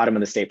at the bottom of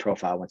the state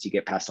profile, once you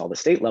get past all the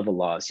state level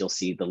laws, you'll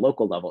see the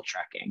local level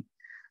tracking.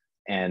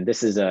 And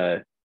this is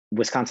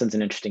Wisconsin's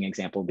an interesting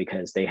example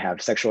because they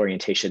have sexual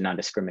orientation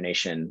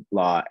non-discrimination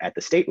law at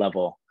the state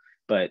level,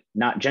 but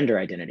not gender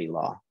identity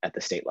law at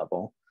the state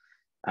level.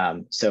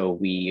 So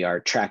we are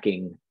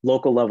tracking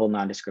local level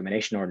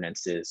non-discrimination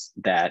ordinances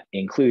that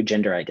include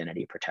gender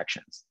identity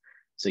protections.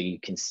 So you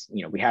can,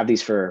 we have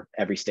these for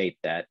every state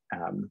that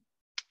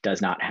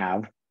does not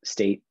have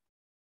state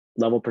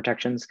level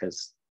protections,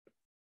 because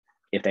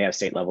if they have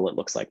state level, it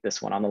looks like this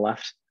one on the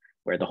left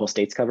where the whole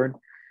state's covered.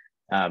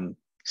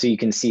 So you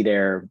can see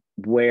there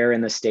where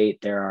in the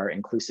state there are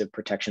inclusive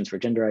protections for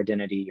gender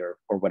identity or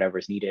whatever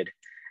is needed.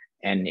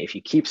 And if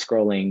you keep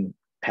scrolling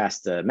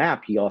past the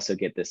map, you also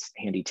get this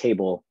handy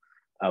table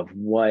of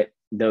what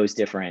those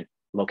different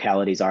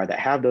localities are that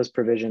have those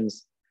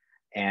provisions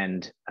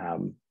and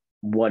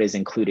what is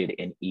included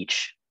in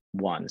each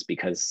ones,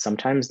 because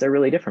sometimes they're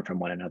really different from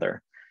one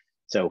another.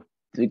 So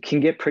it can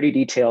get pretty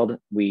detailed.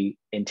 We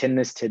intend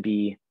this to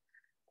be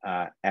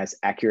as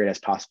accurate as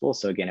possible.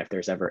 So again, if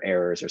there's ever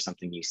errors or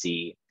something you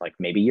see, like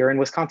maybe you're in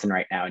Wisconsin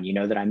right now and you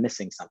know that I'm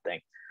missing something,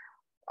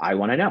 I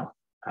want to know.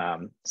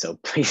 So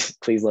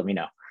please let me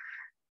know.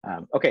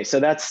 Okay, so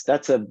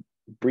that's a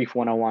brief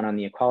 101 on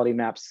the equality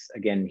maps.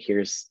 Again,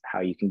 here's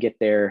how you can get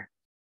there.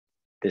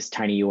 This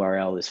tiny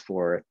URL is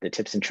for the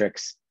tips and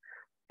tricks.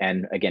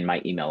 And again,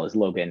 my email is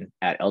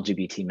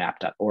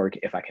logan@lgbtmap.org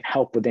if I can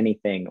help with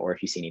anything or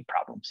if you see any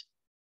problems.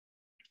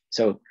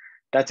 So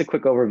that's a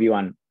quick overview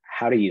on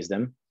how to use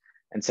them.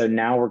 And so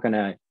now we're going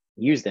to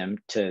use them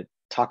to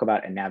talk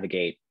about and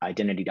navigate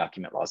identity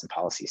document laws and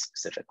policies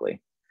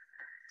specifically.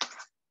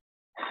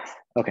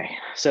 Okay,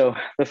 so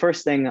the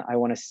first thing I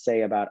want to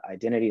say about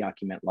identity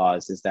document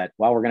laws is that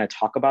while we're going to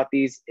talk about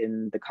these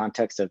in the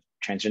context of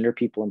transgender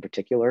people in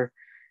particular,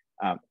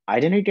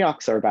 identity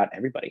docs are about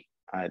everybody.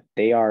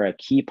 They are a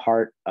key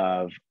part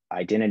of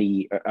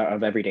identity,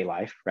 of everyday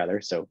life, rather.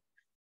 So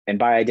And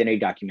by identity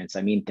documents,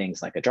 I mean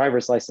things like a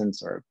driver's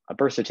license or a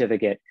birth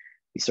certificate,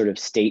 these sort of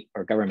state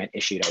or government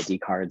issued ID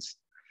cards.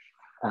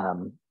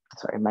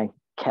 Sorry, my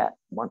cat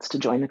wants to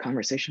join the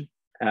conversation.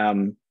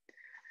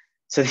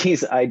 So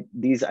these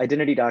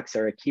identity docs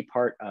are a key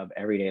part of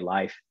everyday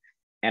life.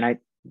 And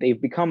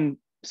they've become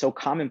so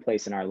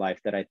commonplace in our life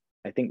that I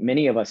think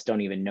many of us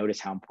don't even notice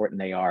how important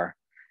they are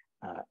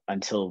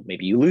until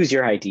maybe you lose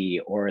your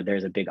ID or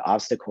there's a big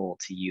obstacle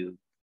to you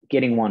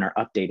getting one or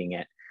updating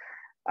it.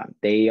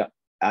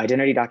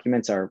 Identity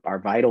documents are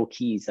vital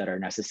keys that are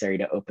necessary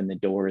to open the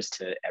doors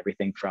to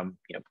everything from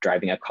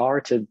driving a car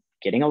to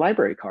getting a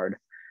library card,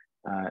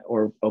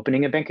 or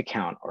opening a bank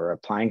account or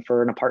applying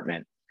for an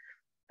apartment.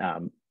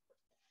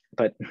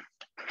 But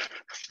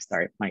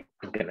sorry, I'm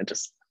gonna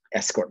just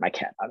escort my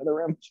cat out of the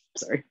room.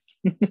 Sorry.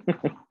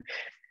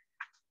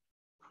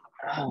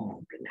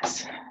 Oh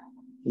goodness,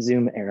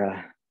 Zoom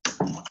era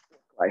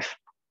life.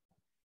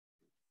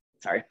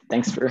 Sorry,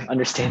 thanks for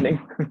understanding.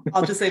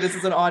 I'll just say this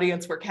is an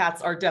audience where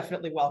cats are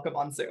definitely welcome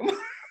on Zoom.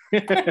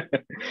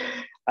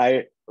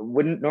 I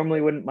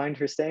normally wouldn't mind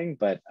her staying,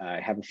 but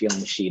I have a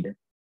feeling she'd,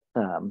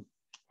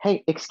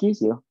 hey,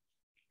 excuse you.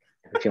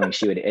 I have a feeling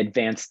she would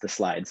advance the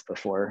slides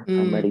before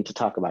I'm ready to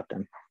talk about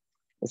them.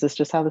 Is this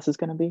just how this is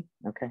gonna be?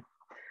 Okay.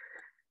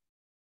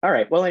 All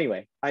right, well,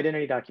 anyway,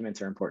 identity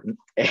documents are important.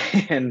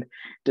 And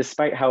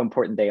despite how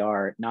important they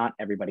are, not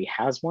everybody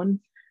has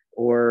one,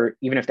 or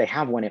even if they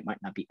have one, it might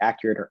not be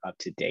accurate or up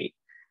to date.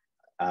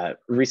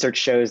 Research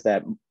shows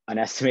that an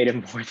estimated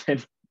more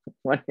than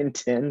 1 in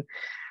 10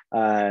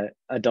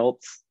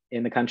 adults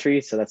in the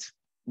country, so that's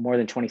more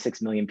than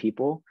 26 million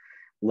people,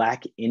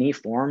 lack any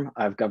form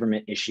of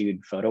government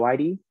issued photo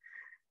ID.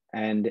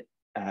 And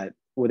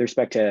with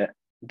respect to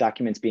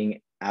documents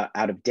being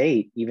out of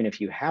date, even if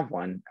you have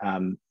one,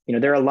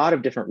 there are a lot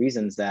of different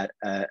reasons that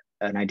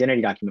an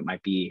identity document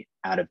might be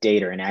out of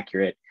date or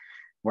inaccurate.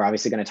 We're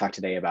obviously going to talk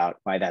today about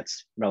why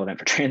that's relevant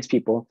for trans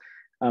people,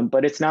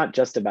 but it's not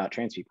just about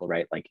trans people,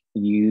 right? Like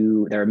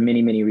there are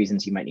many, many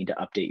reasons you might need to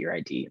update your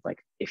ID.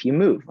 Like if you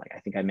move, like I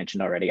think I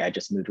mentioned already, I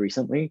just moved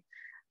recently.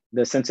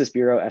 The Census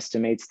Bureau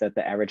estimates that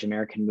the average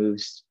American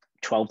moves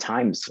 12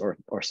 times or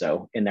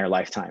so in their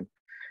lifetime.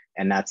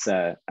 And that's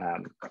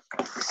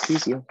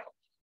excuse you,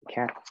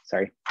 cat,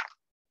 sorry.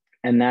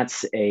 And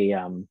that's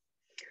every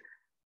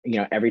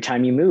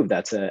time you move,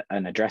 that's an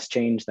address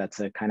change. That's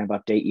a kind of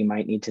update you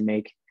might need to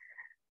make.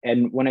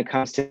 And when it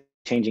comes to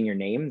changing your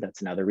name,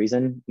 that's another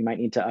reason you might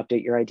need to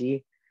update your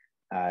ID.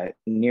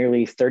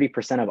 Nearly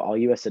 30% of all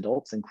US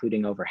adults,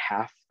 including over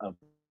half of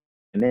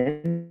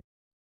women,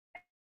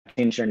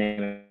 change their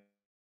name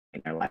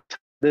in their lifetime.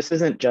 This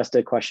isn't just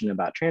a question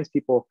about trans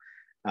people.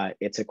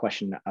 It's a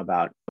question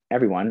about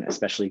everyone,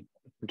 especially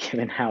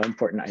given how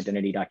important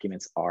identity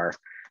documents are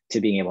to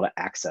being able to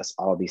access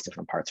all of these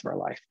different parts of our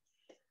life.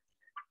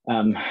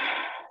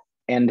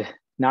 And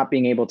not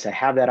being able to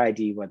have that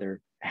ID,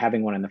 whether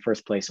having one in the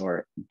first place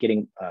or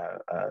getting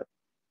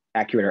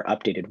accurate or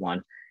updated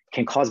one,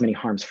 can cause many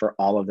harms for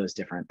all of those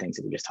different things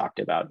that we just talked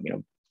about.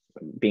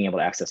 Being able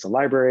to access a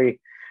library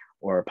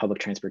or public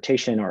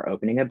transportation or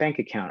opening a bank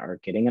account or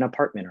getting an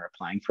apartment or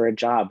applying for a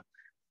job,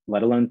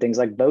 let alone things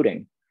like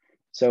voting.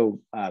 So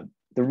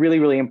they're really,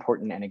 really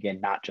important. And again,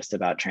 not just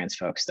about trans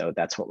folks, though.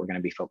 That's what we're going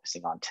to be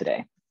focusing on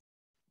today.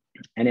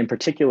 And in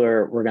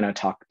particular, we're going to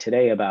talk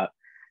today about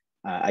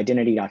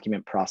identity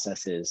document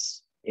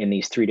processes in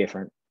these 3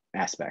 different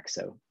aspects.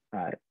 So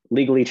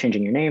legally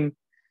changing your name,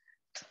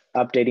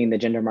 updating the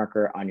gender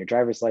marker on your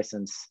driver's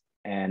license,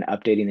 and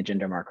updating the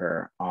gender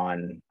marker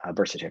on a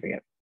birth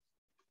certificate.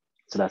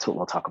 So that's what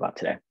we'll talk about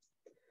today.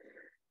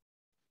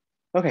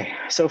 Okay,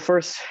 so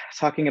first,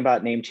 talking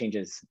about name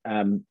changes.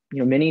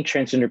 Many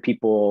transgender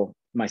people,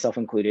 myself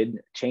included,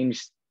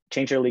 change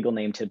their legal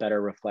name to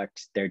better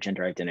reflect their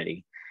gender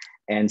identity.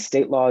 And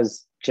state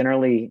laws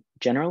generally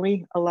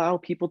allow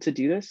people to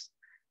do this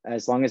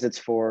as long as it's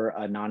for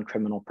a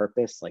non-criminal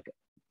purpose, like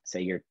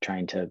say you're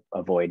trying to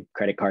avoid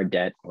credit card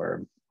debt,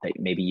 or that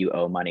maybe you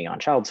owe money on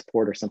child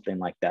support or something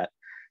like that,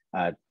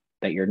 that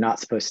you're not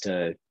supposed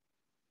to.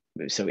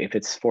 So if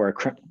it's for a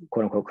quote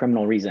unquote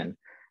criminal reason,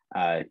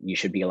 you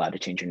should be allowed to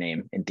change your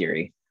name in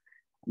theory.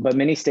 But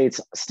many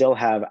states still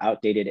have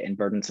outdated and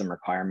burdensome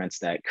requirements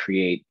that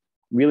create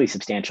really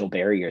substantial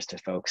barriers to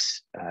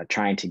folks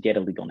trying to get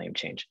a legal name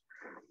change.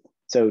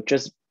 So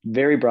just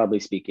very broadly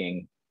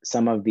speaking,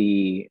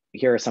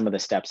 here are some of the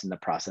steps in the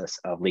process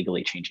of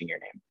legally changing your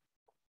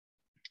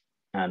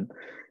name.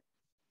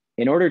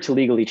 In order to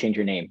legally change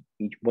your name,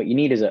 what you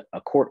need is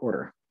a court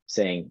order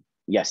saying,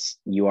 yes,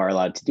 you are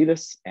allowed to do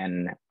this,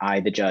 and I,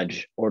 the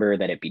judge, order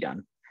that it be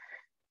done.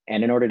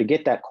 And in order to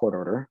get that court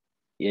order,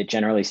 it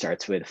generally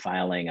starts with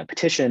filing a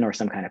petition or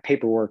some kind of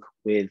paperwork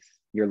with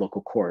your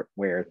local court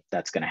where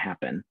that's going to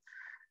happen,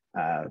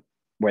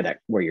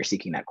 where you're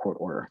seeking that court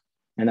order.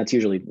 And that's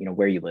usually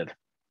where you live.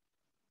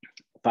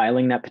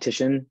 Filing that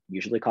petition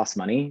usually costs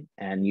money,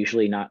 and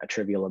usually not a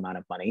trivial amount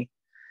of money.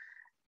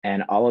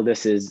 And all of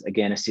this is,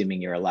 again,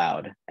 assuming you're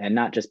allowed, and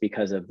not just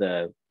because of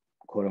the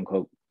quote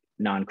unquote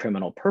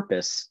non-criminal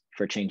purpose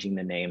for changing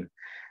the name,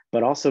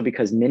 but also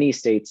because many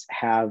states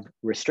have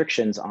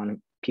restrictions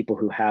on people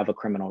who have a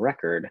criminal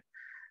record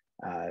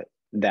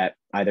that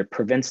either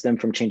prevents them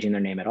from changing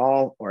their name at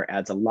all or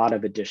adds a lot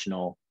of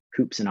additional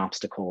hoops and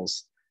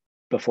obstacles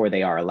before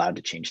they are allowed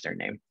to change their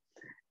name.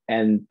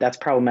 And that's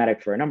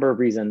problematic for a number of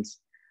reasons,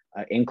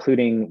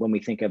 including when we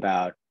think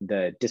about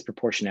the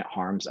disproportionate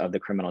harms of the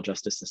criminal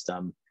justice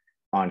system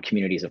on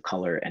communities of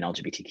color and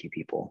LGBTQ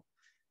people.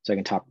 So I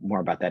can talk more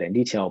about that in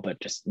detail, but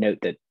just note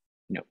that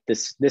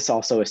this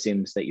also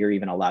assumes that you're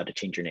even allowed to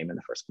change your name in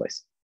the first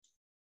place.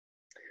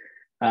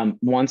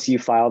 Once you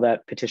file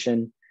that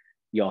petition,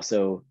 you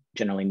also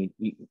generally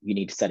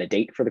need to set a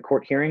date for the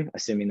court hearing,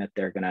 assuming that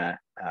they're going to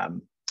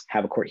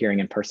have a court hearing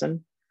in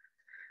person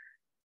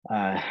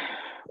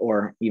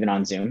or even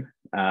on Zoom.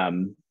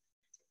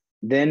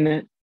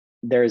 Then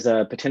there's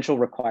a potential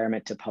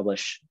requirement to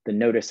publish the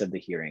notice of the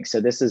hearing.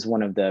 So this is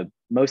one of the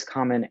most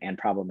common and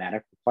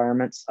problematic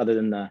requirements, other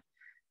than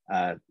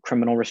the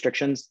criminal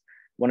restrictions.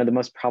 One of the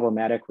most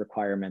problematic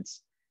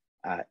requirements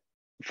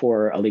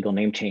for a legal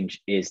name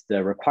change is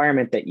the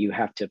requirement that you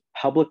have to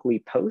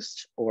publicly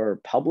post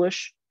or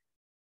publish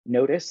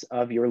notice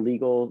of your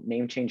legal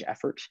name change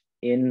effort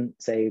in,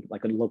 say,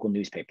 like a local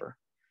newspaper.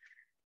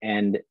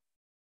 And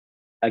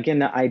again,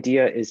 the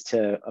idea is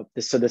to,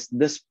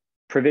 this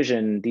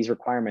provision, these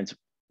requirements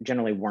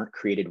generally weren't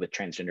created with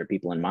transgender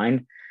people in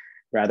mind.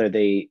 Rather,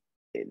 the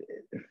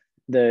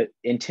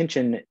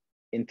intention,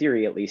 in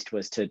theory at least,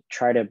 was to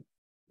try to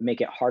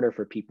make it harder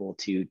for people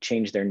to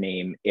change their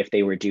name if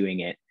they were doing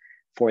it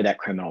for that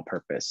criminal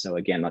purpose. So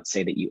again, let's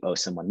say that you owe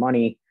someone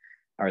money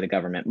or the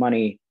government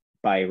money.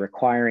 By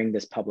requiring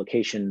this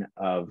publication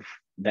of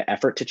the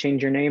effort to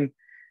change your name,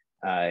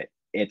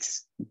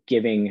 it's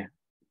giving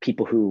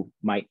people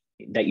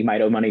that you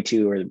might owe money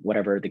to, or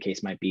whatever the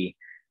case might be,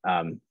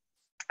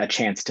 a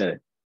chance to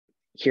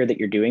hear that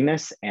you're doing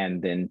this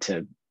and then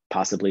to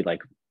possibly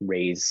like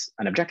raise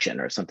an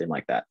objection or something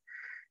like that.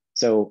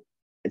 So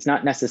it's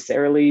not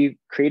necessarily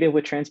created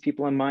with trans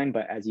people in mind,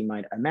 but as you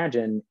might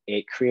imagine,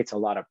 it creates a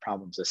lot of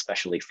problems,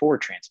 especially for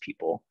trans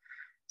people.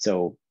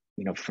 So,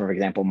 for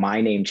example, my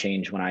name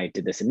change when I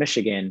did this in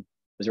Michigan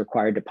was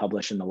required to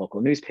publish in the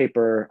local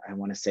newspaper. I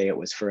want to say it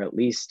was for at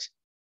least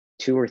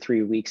 2 or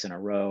 3 weeks in a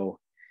row.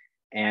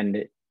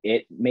 And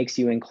it makes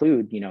you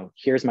include,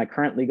 here's my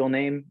current legal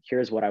name,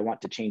 here's what I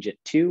want to change it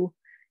to,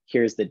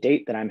 here's the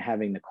date that I'm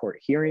having the court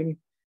hearing.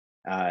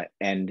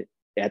 And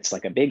it's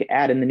like a big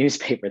ad in the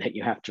newspaper that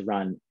you have to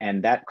run,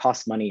 and that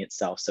costs money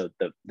itself. So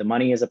the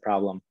money is a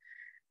problem.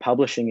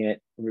 Publishing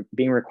it,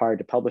 being required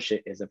to publish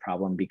it, is a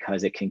problem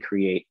because it can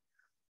create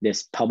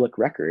this public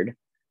record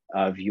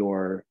of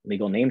your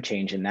legal name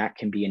change, and that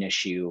can be an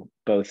issue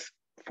both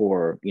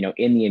for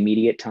in the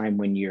immediate time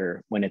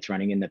when it's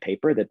running in the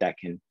paper, that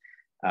can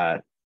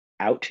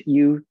out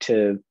you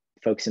to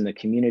folks in the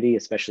community,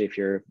 especially if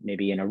you're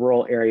maybe in a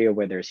rural area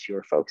where there's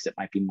fewer folks. It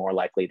might be more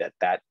likely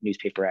that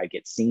newspaper ad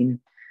gets seen.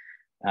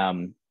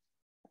 And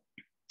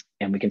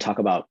we can talk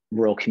about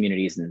rural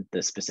communities and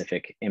the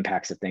specific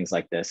impacts of things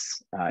like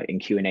this in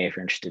Q&A if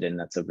you're interested in.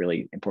 That's a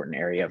really important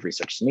area of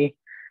research to me.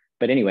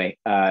 But anyway,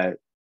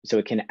 so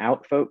it can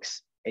out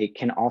folks. It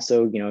can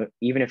also,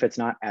 even if it's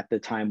not at the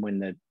time when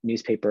the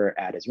newspaper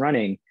ad is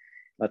running,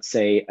 let's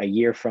say a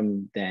year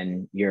from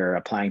then, you're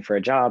applying for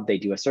a job, they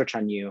do a search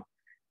on you,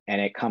 and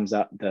it comes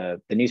up,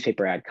 the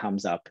newspaper ad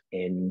comes up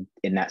in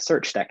that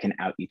search that can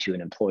out you to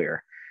an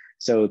employer.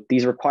 So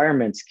these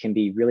requirements can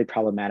be really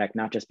problematic,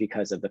 not just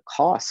because of the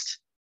cost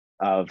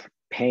of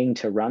paying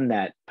to run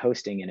that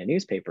posting in a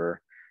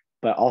newspaper,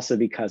 but also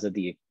because of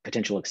the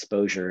potential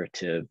exposure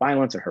to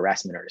violence or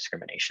harassment or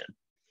discrimination.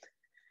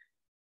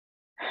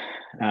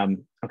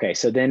 Okay,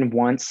 so then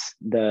once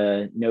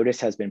the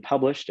notice has been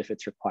published, if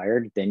it's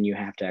required, then you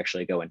have to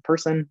actually go in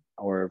person,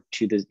 or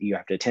you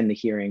have to attend the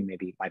hearing.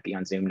 Maybe it might be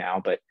on Zoom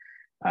now, but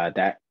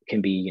that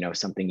can be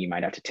something you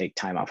might have to take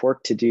time off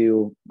work to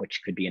do,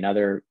 which could be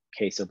another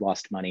case of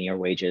lost money or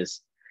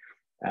wages.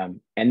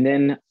 And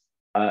then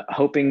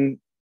hope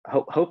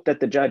that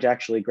the judge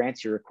actually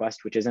grants your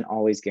request, which isn't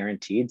always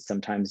guaranteed.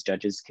 Sometimes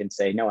judges can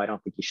say, no, I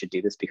don't think you should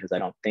do this because I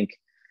don't think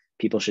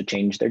people should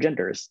change their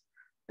genders.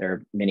 There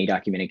are many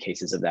documented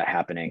cases of that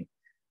happening.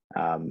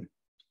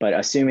 But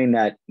assuming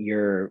that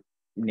your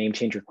name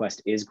change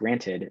request is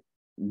granted,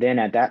 then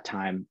at that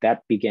time,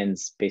 that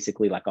begins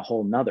basically like a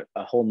whole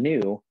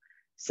new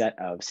set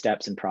of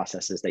steps and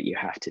processes that you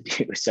have to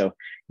do. So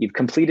you've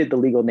completed the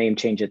legal name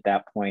change at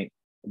that point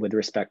with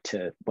respect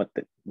to what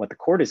the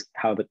court is,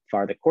 how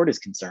far the court is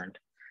concerned.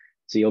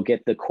 So you'll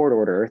get the court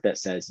order that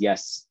says,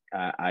 yes,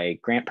 I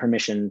grant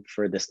permission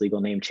for this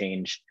legal name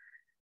change.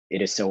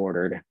 It is so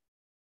ordered.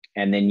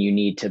 And then you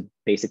need to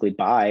basically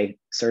buy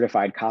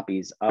certified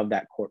copies of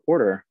that court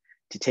order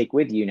to take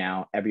with you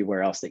now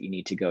everywhere else that you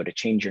need to go to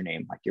change your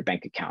name, like your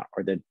bank account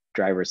or the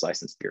driver's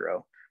license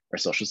bureau or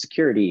Social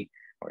Security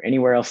or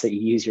anywhere else that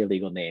you use your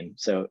legal name.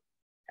 So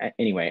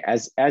anyway,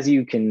 as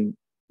you can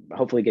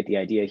hopefully get the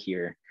idea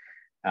here,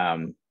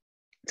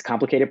 it's a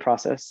complicated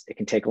process. It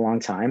can take a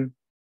long time.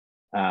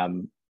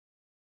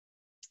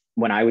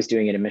 when I was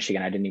doing it in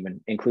Michigan, I didn't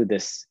even include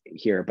this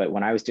here, but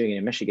when I was doing it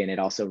in Michigan, it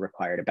also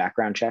required a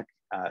background check.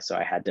 So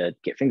I had to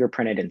get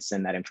fingerprinted and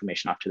send that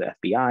information off to the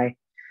FBI.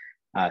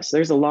 So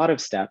there's a lot of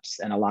steps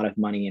and a lot of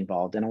money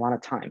involved and a lot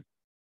of time.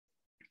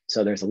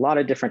 So there's a lot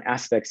of different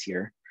aspects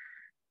here.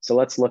 So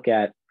let's look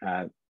at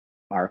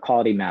our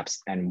quality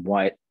maps and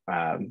what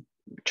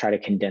try to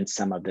condense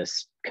some of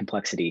this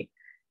complexity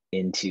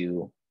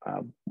into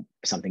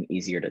something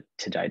easier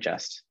to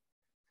digest.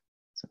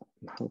 So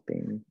I'm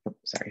hoping, oh,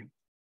 sorry.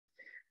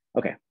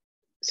 Okay,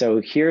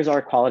 so here's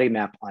our quality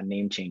map on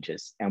name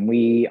changes. And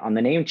we, on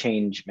the name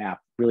change map,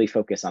 really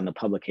focus on the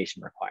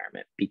publication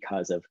requirement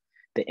because of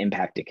the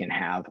impact it can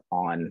have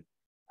on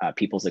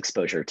people's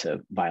exposure to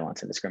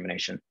violence and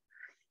discrimination.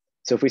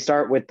 So if we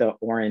start with the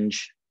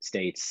orange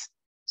states,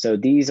 so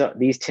these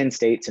 10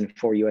 states and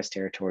 4 US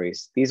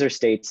territories, these are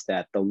states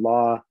that the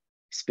law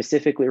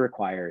specifically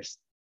requires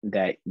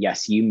that,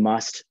 yes, you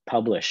must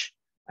publish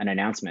an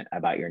announcement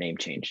about your name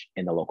change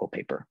in the local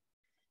paper.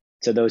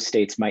 So those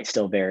states might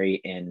still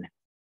vary in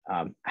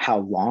how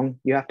long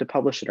you have to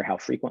publish it or how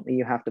frequently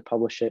you have to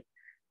publish it.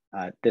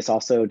 This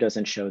also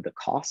doesn't show the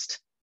cost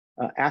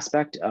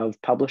aspect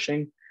of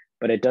publishing,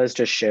 but it does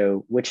just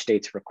show which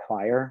states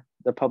require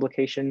the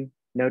publication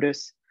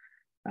notice.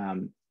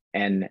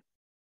 And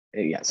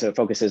yeah, so it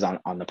focuses on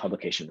the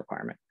publication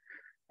requirement.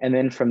 And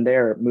then from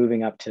there,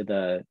 moving up to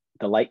the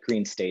light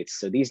green states.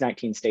 So these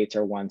 19 states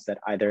are ones that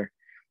either,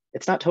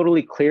 it's not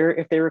totally clear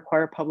if they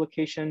require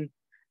publication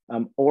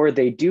or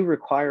they do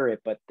require it,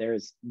 but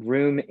there's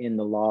room in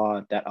the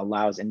law that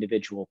allows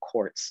individual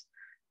courts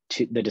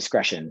to the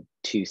discretion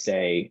to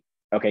say,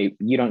 okay,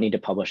 you don't need to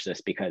publish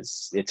this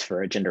because it's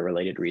for a gender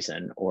related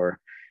reason, or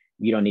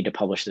you don't need to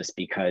publish this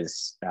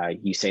because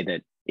you say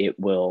that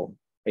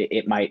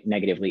it might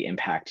negatively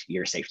impact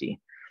your safety.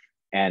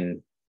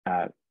 And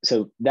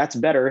so that's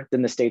better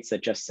than the states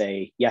that just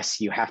say,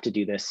 yes, you have to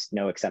do this,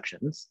 no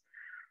exceptions.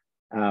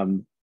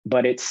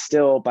 But it's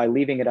still, by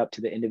leaving it up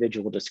to the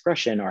individual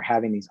discretion or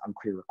having these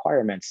unclear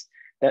requirements,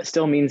 that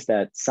still means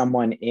that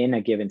someone in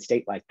a given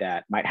state like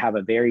that might have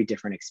a very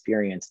different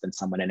experience than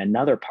someone in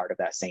another part of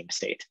that same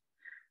state.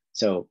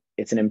 So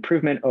it's an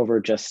improvement over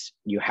just,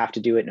 you have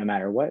to do it no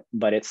matter what,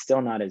 but it's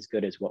still not as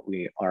good as what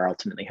we are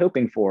ultimately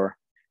hoping for,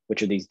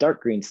 which are these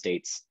dark green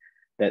states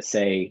that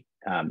say,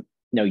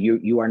 no,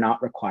 you are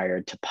not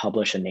required to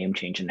publish a name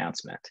change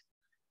announcement.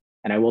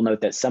 And I will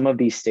note that some of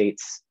these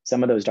states,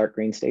 some of those dark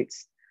green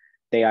states,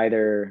 they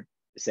either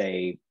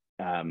say,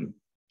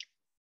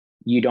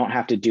 you don't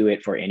have to do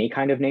it for any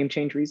kind of name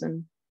change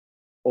reason,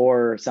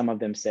 or some of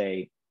them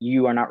say,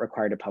 you are not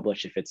required to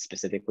publish if it's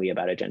specifically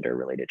about a gender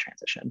related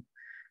transition.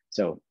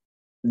 So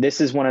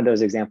this is one of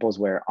those examples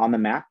where on the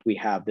map, we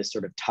have this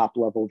sort of top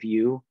level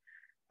view.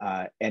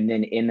 And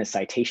then in the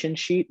citation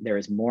sheet, there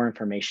is more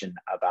information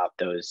about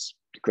those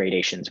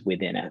gradations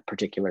within a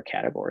particular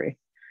category.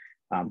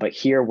 But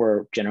here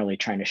we're generally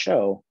trying to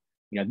show,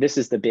 this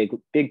is the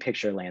big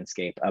picture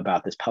landscape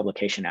about this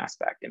publication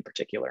aspect in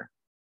particular.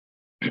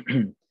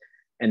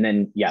 And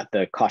then, yeah,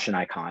 the caution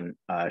icon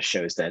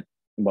shows that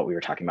what we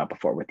were talking about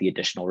before with the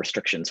additional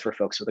restrictions for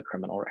folks with a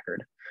criminal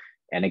record.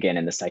 And again,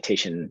 in the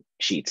citation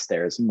sheets,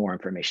 there's more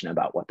information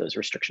about what those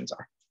restrictions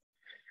are.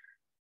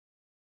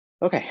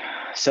 Okay,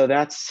 so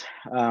that's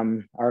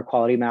our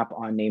quality map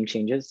on name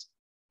changes,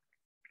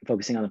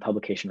 focusing on the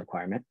publication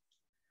requirement.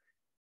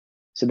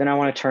 So then I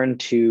want to turn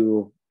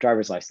to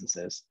driver's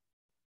licenses.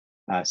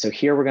 So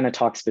here we're going to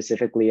talk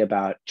specifically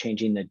about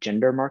changing the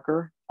gender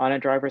marker on a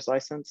driver's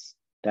license.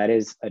 That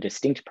is a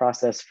distinct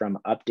process from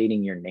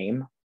updating your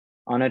name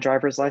on a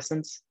driver's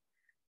license.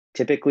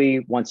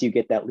 Typically, once you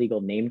get that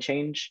legal name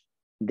change,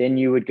 then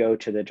you would go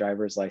to the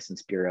driver's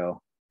license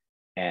bureau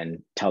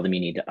and tell them you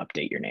need to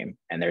update your name.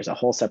 And there's a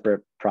whole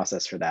separate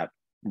process for that.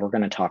 We're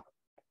going to talk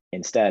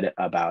instead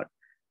about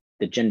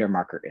the gender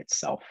marker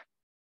itself,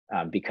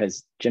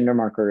 because gender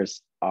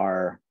markers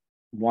are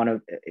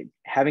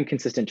having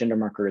consistent gender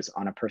markers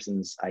on a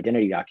person's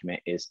identity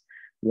document is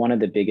one of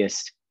the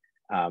biggest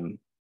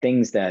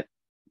things that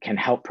can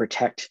help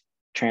protect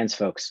trans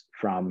folks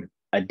from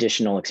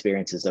additional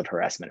experiences of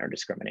harassment or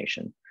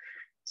discrimination.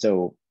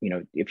 So,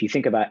 if you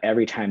think about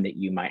every time that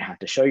you might have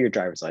to show your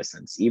driver's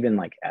license, even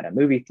like at a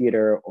movie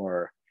theater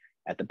or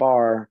at the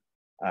bar,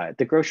 at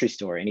the grocery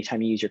store,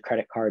 anytime you use your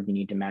credit card, you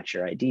need to match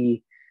your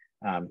ID.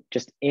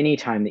 Just any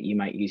time that you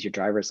might use your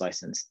driver's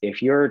license,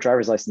 if your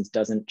driver's license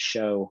doesn't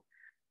show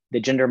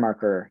the gender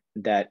marker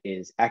that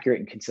is accurate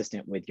and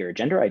consistent with your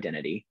gender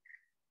identity,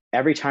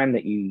 every time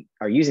that you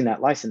are using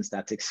that license,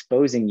 that's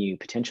exposing you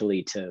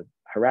potentially to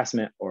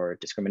harassment or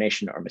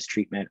discrimination or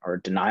mistreatment or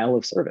denial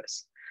of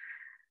service.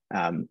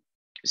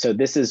 So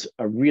this is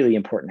a really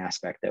important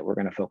aspect that we're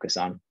going to focus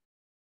on.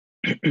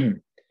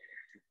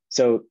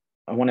 So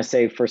I want to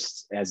say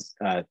first, as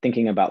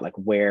thinking about like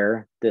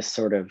where this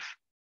sort of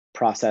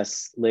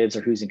process lives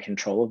or who's in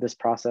control of this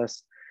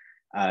process,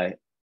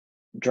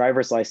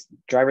 driver's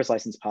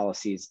license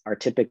policies are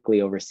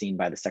typically overseen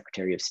by the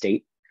Secretary of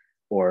State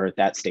or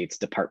that state's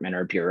Department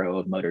or Bureau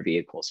of Motor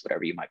Vehicles,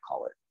 whatever you might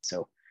call it.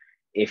 So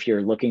If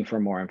you're looking for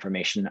more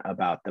information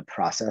about the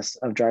process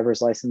of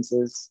driver's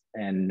licenses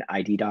and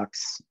ID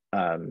docs,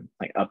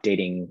 like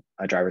updating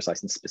a driver's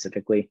license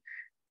specifically,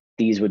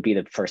 these would be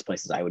the first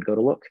places I would go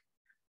to look,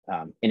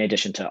 in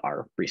addition to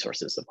our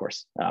resources, of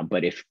course.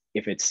 But if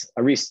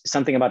it's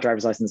something about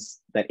driver's license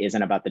that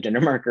isn't about the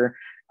gender marker,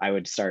 I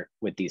would start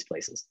with these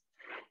places.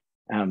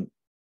 And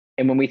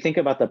when we think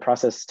about the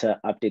process to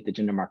update the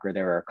gender marker,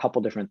 there are a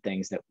couple different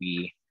things that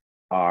we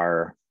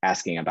are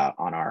asking about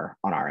on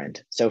our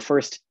end. So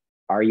first,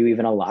 are you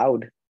even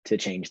allowed to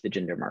change the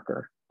gender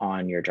marker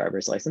on your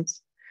driver's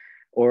license?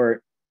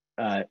 Or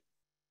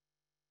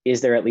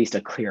is there at least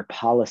a clear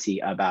policy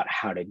about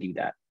how to do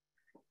that?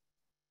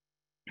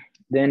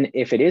 Then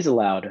if it is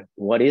allowed,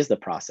 what is the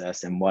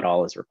process and what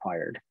all is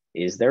required?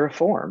 Is there a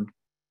form?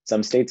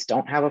 Some states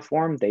don't have a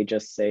form. They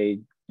just say,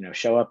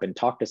 show up and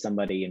talk to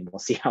somebody and we'll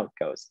see how it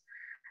goes.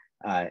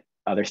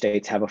 Other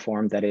states have a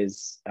form that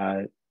is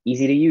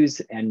easy to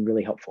use and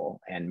really helpful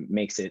and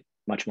makes it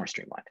much more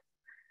streamlined.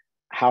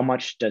 How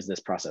much does this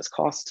process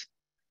cost?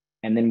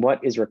 And then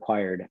what is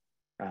required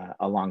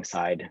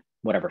alongside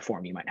whatever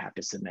form you might have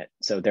to submit?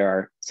 So there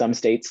are some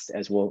states,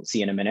 as we'll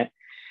see in a minute,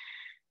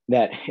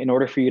 that in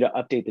order for you to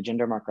update the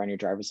gender marker on your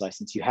driver's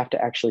license, you have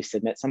to actually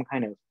submit some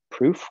kind of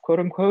proof, quote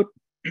unquote,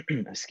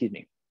 excuse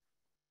me,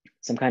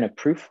 some kind of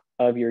proof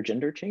of your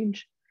gender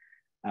change.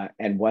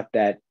 And what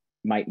that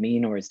might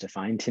mean or is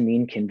defined to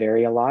mean can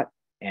vary a lot.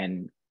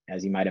 And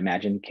as you might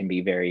imagine, can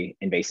be very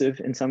invasive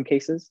in some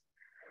cases.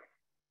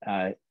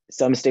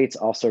 Some states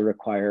also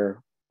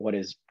require what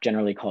is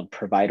generally called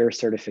provider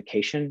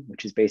certification,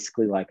 which is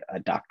basically like a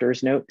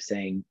doctor's note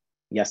saying,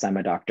 yes, I'm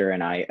a doctor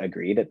and I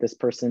agree that this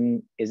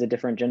person is a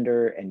different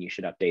gender and you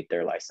should update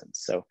their license.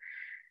 So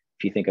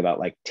if you think about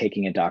like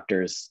taking a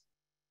doctor's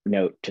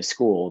note to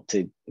school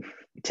to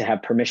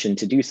have permission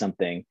to do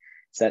something,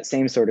 it's that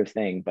same sort of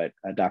thing, but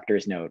a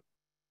doctor's note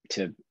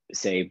to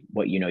say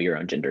what you know your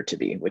own gender to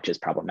be, which is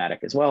problematic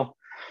as well.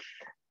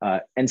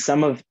 And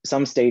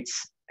some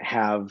states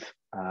have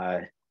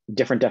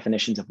different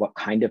definitions of what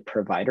kind of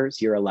providers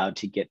you're allowed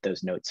to get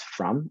those notes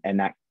from. And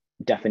that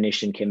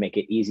definition can make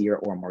it easier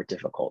or more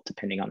difficult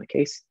depending on the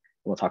case.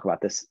 We'll talk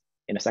about this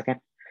in a second.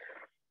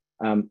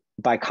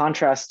 By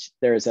contrast,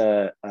 there's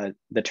the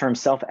term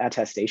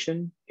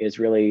self-attestation is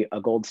really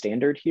a gold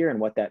standard here. And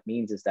what that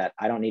means is that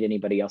I don't need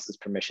anybody else's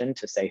permission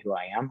to say who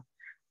I am.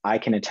 I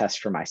can attest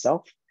for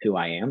myself who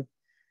I am.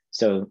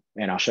 So,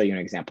 and I'll show you an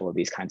example of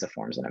these kinds of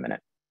forms in a minute.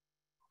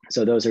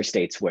 So those are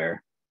states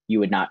where you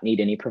would not need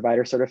any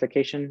provider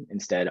certification.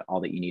 Instead,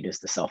 all that you need is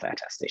the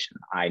self-attestation.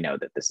 I know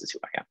that this is who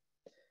I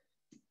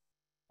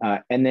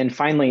am. And then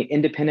finally,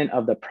 independent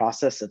of the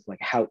process of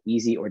like how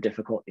easy or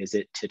difficult is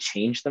it to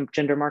change the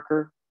gender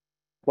marker,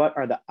 what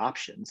are the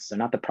options? So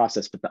not the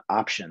process, but the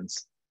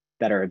options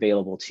that are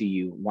available to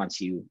you once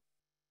you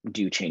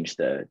do change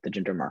the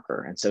gender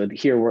marker. And so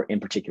here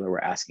we're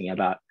asking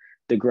about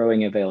the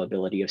growing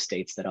availability of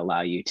states that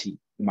allow you to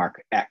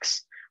mark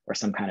X or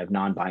some kind of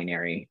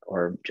non-binary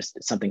or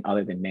just something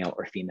other than male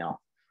or female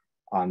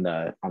on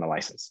the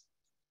license.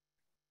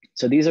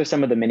 So these are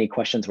some of the many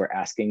questions we're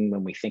asking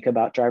when we think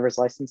about driver's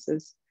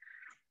licenses.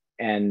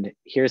 And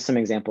here's some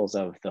examples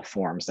of the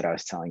forms that I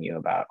was telling you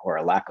about, or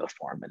a lack of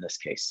form in this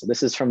case. So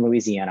this is from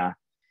Louisiana.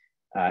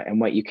 And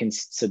what you can,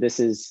 so this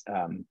is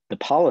the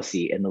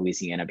policy in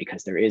Louisiana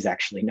because there is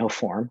actually no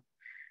form.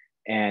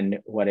 And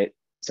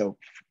so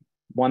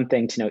one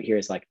thing to note here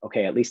is like,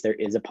 okay, at least there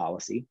is a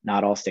policy.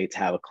 Not all states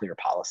have a clear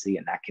policy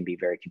and that can be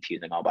very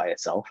confusing all by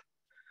itself.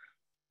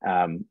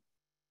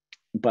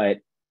 But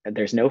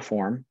there's no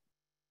form.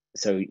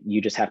 So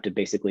you just have to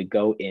basically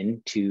go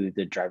into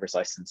the driver's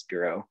license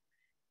bureau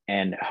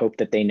and hope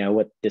that they know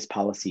what this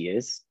policy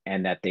is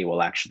and that they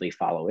will actually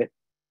follow it.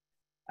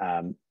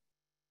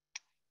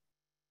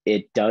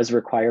 It does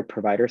require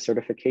provider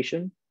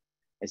certification.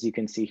 As you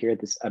can see here,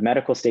 a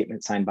medical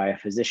statement signed by a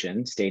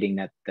physician stating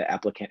that the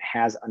applicant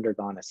has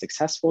undergone a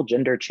successful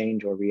gender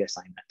change or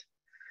reassignment.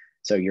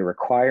 So you're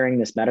requiring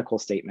this medical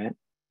statement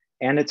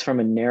and it's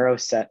from a narrow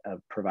set of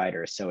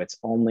providers. So it's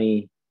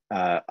only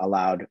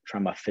allowed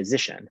from a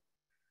physician.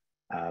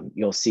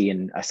 You'll see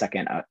in a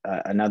second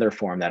another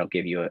form that'll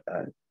give you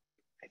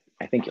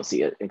I think you'll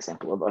see an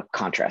example of a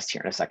contrast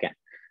here in a second.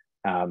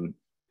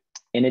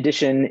 In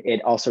addition,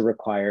 it also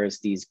requires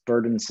these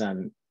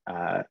burdensome,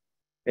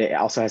 it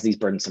also has these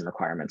burdensome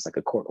requirements like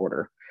a court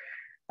order.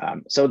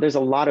 So there's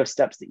a lot of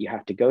steps that you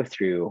have to go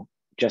through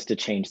just to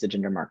change the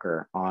gender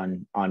marker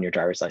on your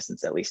driver's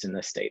license, at least in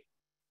this state.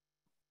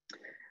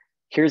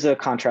 Here's a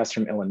contrast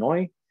from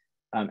Illinois.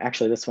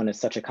 Actually, this one is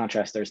such a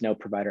contrast, there's no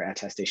provider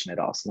attestation at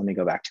all. So let me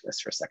go back to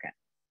this for a second.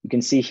 You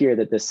can see here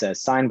that this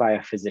says signed by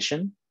a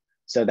physician.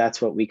 So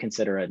that's what we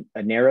consider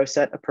a narrow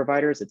set of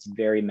providers. It's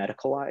very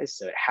medicalized.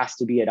 So it has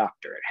to be a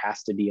doctor, it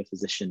has to be a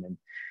physician. And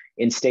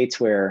in states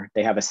where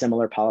they have a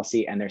similar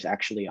policy and there's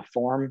actually a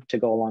form to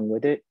go along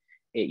with it,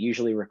 it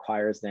usually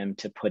requires them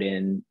to put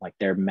in like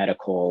their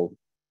medical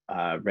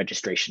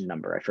registration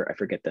number. I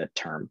forget the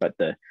term, but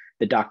the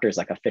doctor's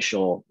like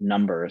official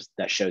numbers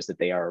that shows that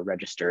they are a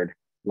registered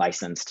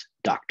licensed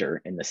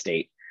doctor in the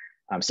state.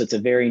 So it's a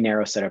very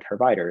narrow set of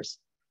providers.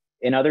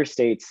 In other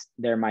states,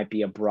 there might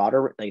be a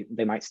broader,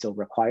 they might still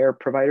require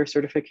provider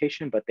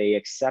certification, but they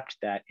accept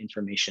that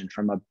information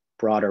from a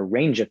broader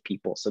range of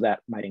people. So that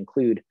might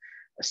include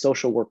a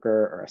social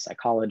worker or a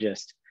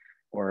psychologist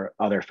or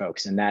other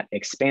folks. And that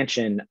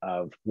expansion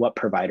of what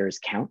providers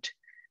count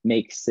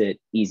makes it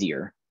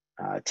easier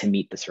to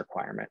meet this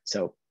requirement.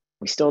 So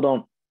we still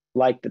don't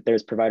like that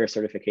there's provider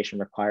certification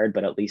required,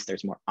 but at least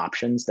there's more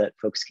options that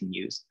folks can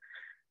use.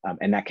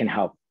 And that can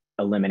help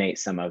eliminate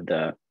some of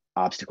the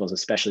obstacles,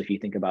 especially if you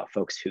think about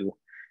folks who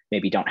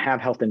maybe don't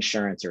have health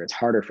insurance, or it's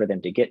harder for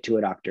them to get to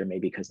a doctor,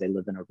 maybe because they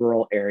live in a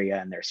rural area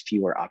and there's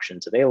fewer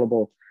options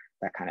available,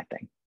 that kind of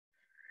thing.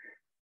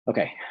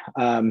 Okay,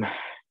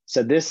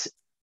 so this,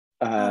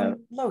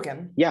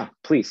 Logan. Yeah,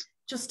 please.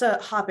 Just to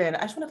hop in,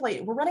 I just want to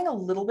play, we're running a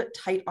little bit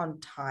tight on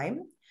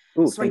time.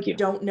 Ooh, so thank you.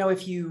 Don't know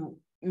if you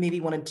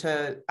maybe wanted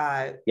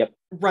to yep.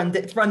 run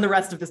the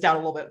rest of this down a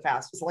little bit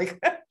fast. So like,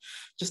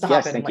 just to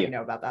hop in and let you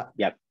know about that.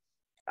 Yep,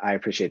 I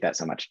appreciate that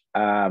so much.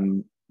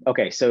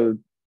 Okay, so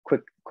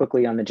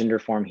quickly on the gender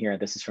form here,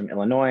 this is from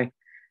Illinois.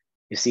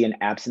 You see an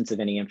absence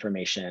of any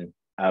information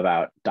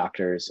about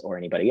doctors or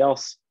anybody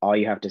else. All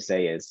you have to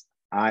say is,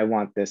 I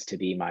want this to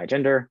be my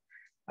gender,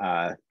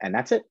 and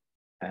that's it.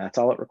 That's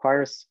all it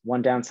requires.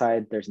 One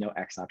downside, there's no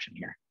X option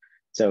here.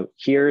 So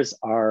here's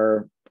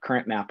our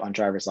current map on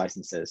driver's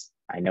licenses.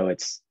 I know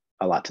it's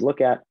a lot to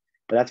look at,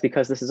 but that's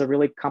because this is a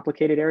really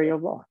complicated area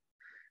of law.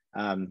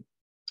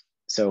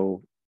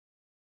 So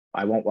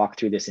I won't walk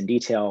through this in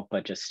detail,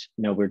 but just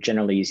know we're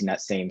generally using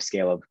that same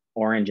scale of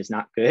orange is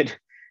not good.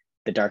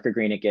 The darker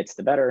green it gets,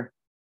 the better.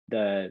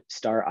 The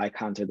star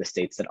icons are the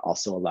states that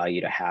also allow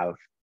you to have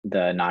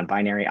the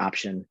non-binary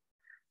option.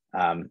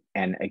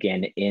 And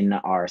again, in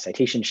our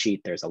citation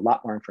sheet, there's a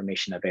lot more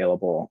information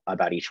available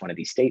about each one of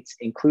these states,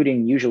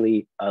 including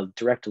usually a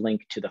direct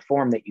link to the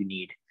form that you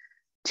need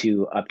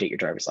to update your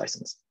driver's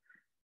license.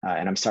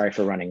 And I'm sorry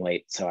for running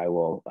late, so I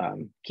will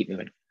keep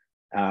moving.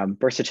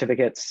 Birth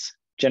certificates,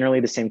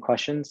 generally the same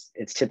questions.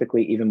 It's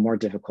typically even more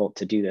difficult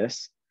to do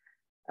this.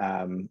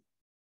 And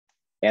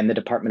the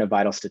Department of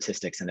Vital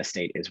Statistics in a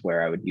state is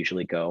where I would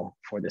usually go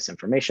for this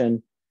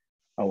information.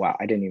 Oh, wow,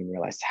 I didn't even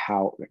realize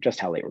just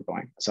how late we're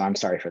going. So I'm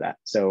sorry for that.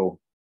 So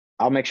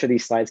I'll make sure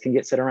these slides can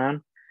get sit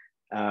around.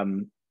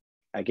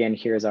 Again,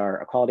 here's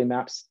our equality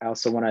maps. I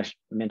also want to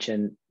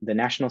mention the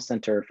National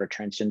Center for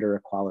Transgender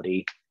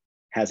Equality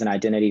has an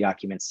identity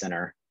document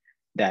center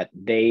that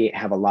they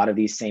have a lot of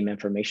these same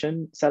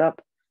information set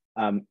up.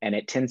 And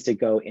it tends to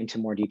go into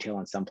more detail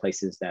in some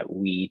places that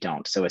we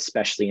don't. So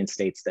especially in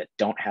states that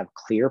don't have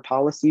clear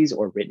policies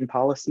or written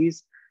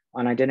policies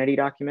on identity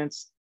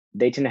documents,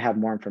 they tend to have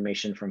more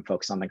information from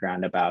folks on the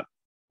ground about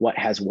what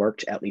has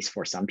worked, at least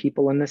for some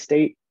people in the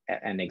state,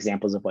 and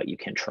examples of what you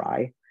can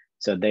try.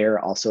 So they're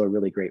also a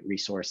really great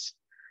resource.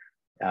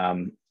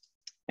 And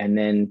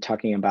then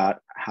talking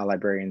about how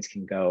librarians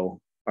can go,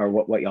 or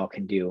what y'all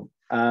can do.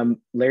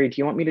 Larry, do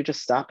you want me to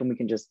just stop and we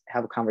can just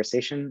have a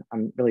conversation?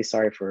 I'm really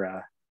sorry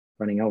for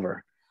running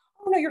over.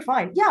 Oh, no, you're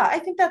fine. Yeah, I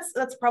think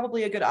that's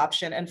probably a good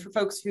option. And for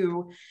folks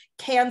who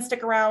can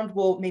stick around,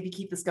 we'll maybe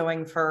keep this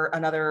going for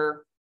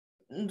another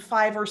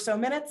 5 or so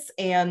minutes.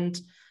 And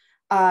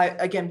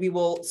again, we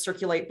will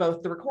circulate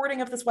both the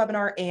recording of this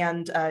webinar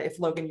and if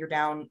Logan, you're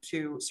down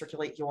to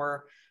circulate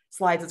your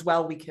slides as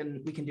well, we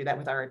can do that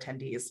with our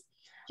attendees.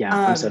 Yeah,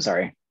 I'm so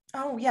sorry.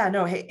 Oh yeah,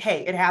 no,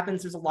 hey, it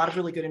happens. There's a lot of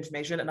really good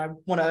information, and I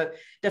want to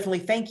definitely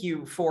thank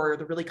you for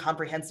the really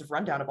comprehensive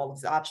rundown of all of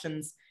these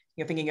options.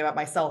 You know, thinking about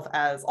myself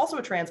as also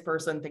a trans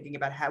person, thinking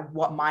about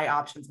what my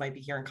options might be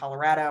here in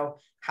Colorado,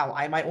 how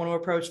I might want to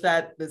approach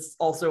that. This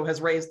also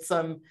has raised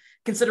some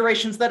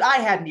considerations that I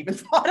hadn't even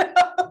thought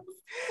of.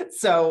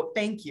 So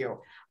thank you.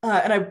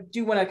 And I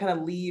do want to kind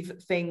of leave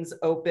things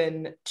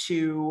open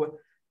to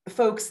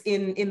folks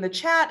in the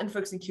chat and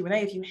folks in Q&A.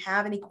 If you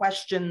have any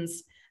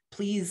questions,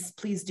 please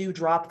do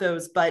drop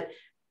those. But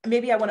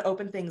maybe I want to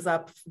open things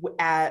up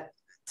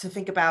to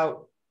think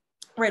about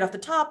right off the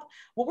top,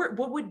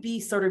 what would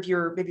be sort of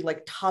your maybe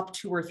like top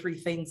 2 or 3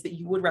 things that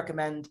you would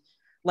recommend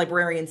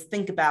librarians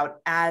think about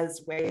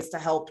as ways to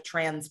help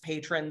trans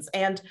patrons?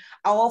 And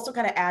I'll also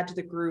kind of add to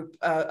the group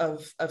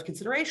of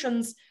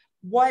considerations,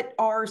 what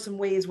are some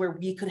ways where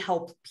we could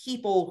help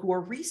people who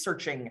are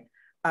researching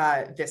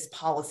this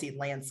policy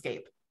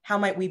landscape? How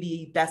might we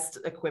be best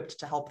equipped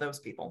to help those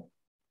people?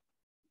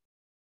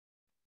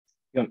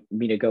 You want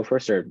me to go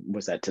first, or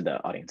was that to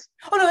the audience?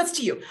 Oh, no, that's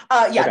to you.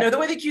 Yeah, okay. No, the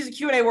way the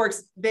Q&A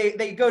works,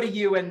 they go to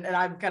you, and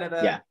I'm kind of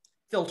the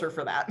filter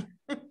for that.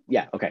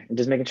 Yeah, okay, I'm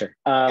just making sure.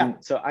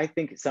 So I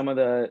think some of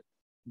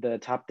the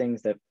top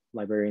things that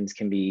librarians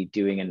can be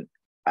doing, and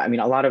I mean,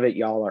 a lot of it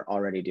y'all are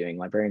already doing.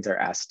 Librarians are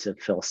asked to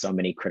fill so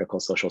many critical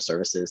social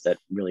services that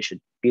really should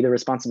be the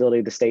responsibility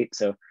of the state.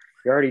 So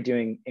you're already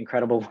doing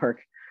incredible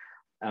work.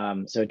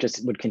 So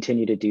just would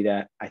continue to do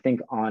that. I think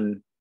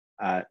on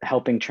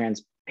helping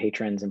trans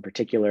patrons in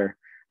particular,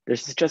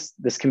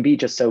 this can be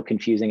just so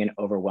confusing and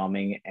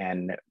overwhelming,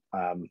 and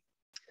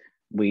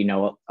we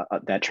know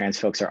that trans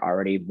folks are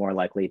already more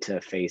likely to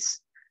face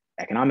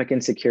economic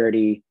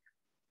insecurity,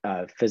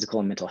 physical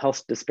and mental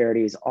health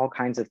disparities, all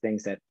kinds of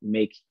things that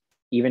make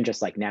even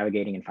just like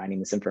navigating and finding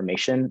this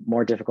information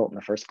more difficult in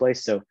the first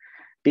place. So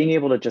being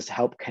able to just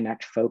help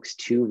connect folks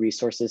to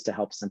resources to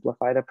help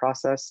simplify the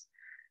process,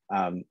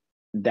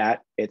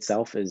 that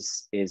itself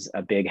is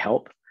a big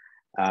help.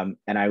 And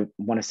I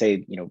want to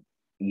say,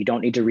 you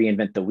don't need to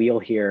reinvent the wheel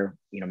here.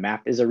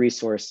 MAP is a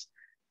resource.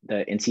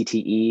 The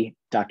NCTE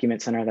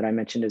Document Center that I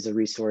mentioned is a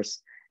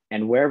resource.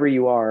 And wherever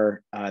you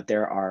are,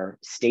 there are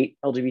state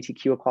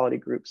LGBTQ equality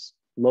groups,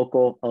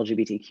 local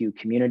LGBTQ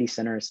community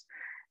centers,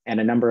 and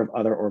a number of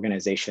other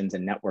organizations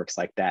and networks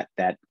like that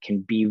that can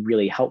be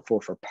really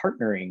helpful for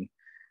partnering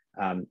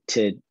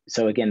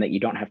so again, that you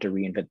don't have to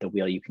reinvent the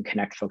wheel. You can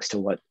connect folks to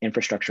what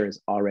infrastructure is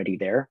already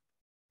there.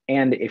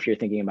 And if you're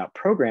thinking about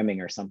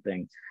programming or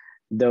something,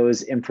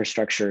 those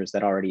infrastructures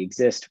that already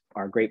exist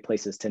are great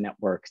places to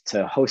network,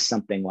 to host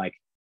something like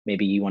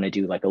maybe you want to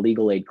do like a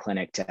legal aid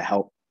clinic to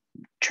help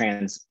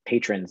trans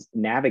patrons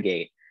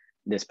navigate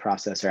this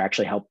process, or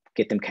actually help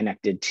get them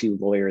connected to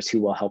lawyers who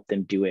will help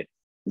them do it,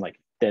 like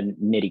the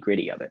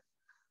nitty-gritty of it.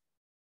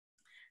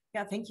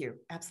 Yeah, thank you.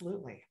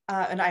 Absolutely.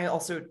 And I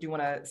also do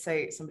want to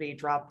say, somebody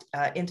dropped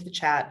into the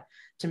chat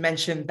to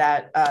mention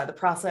that the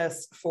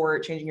process for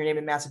changing your name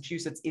in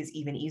Massachusetts is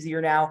even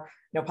easier now.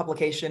 No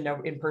publication,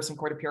 no in-person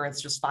court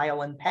appearance, just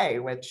file and pay,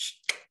 which,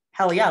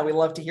 hell yeah, we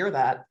love to hear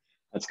that.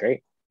 That's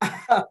great.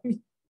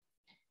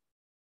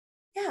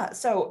 Yeah,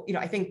 so,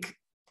 I think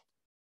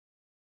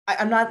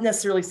I'm not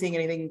necessarily seeing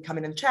anything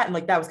coming in the chat. And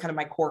like, that was kind of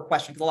my core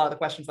question, because a lot of the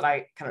questions that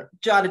I kind of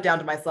jotted down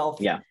to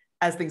myself,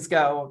 as things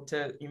go,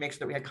 to make sure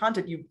that we had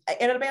content, you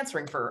ended up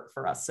answering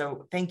for us.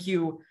 So thank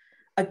you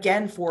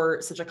again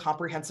for such a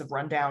comprehensive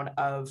rundown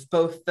of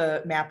both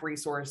the MAP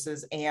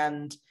resources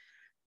and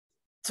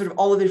sort of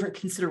all of the different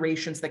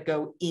considerations that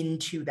go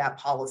into that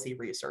policy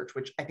research,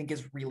 which I think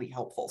is really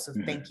helpful. So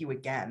thank you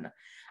again.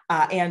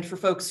 And for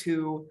folks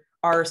who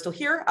are still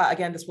here,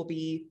 again, this will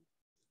be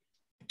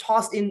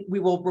tossed in, we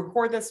will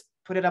record this,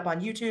 put it up on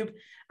YouTube.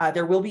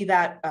 There will be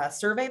that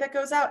survey that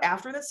goes out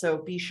after this, so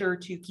be sure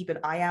to keep an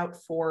eye out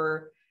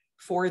for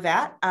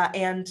that.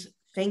 And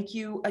thank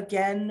you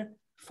again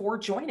for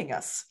joining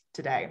us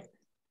today.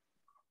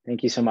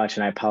 Thank you so much,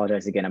 and I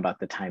apologize again about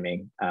the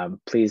timing.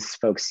 Please,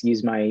 folks,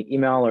 use my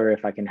email, or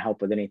if I can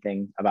help with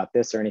anything about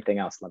this or anything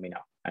else, let me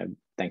know.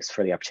 Thanks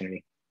for the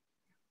opportunity.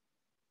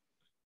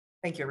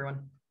 Thank you,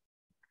 everyone.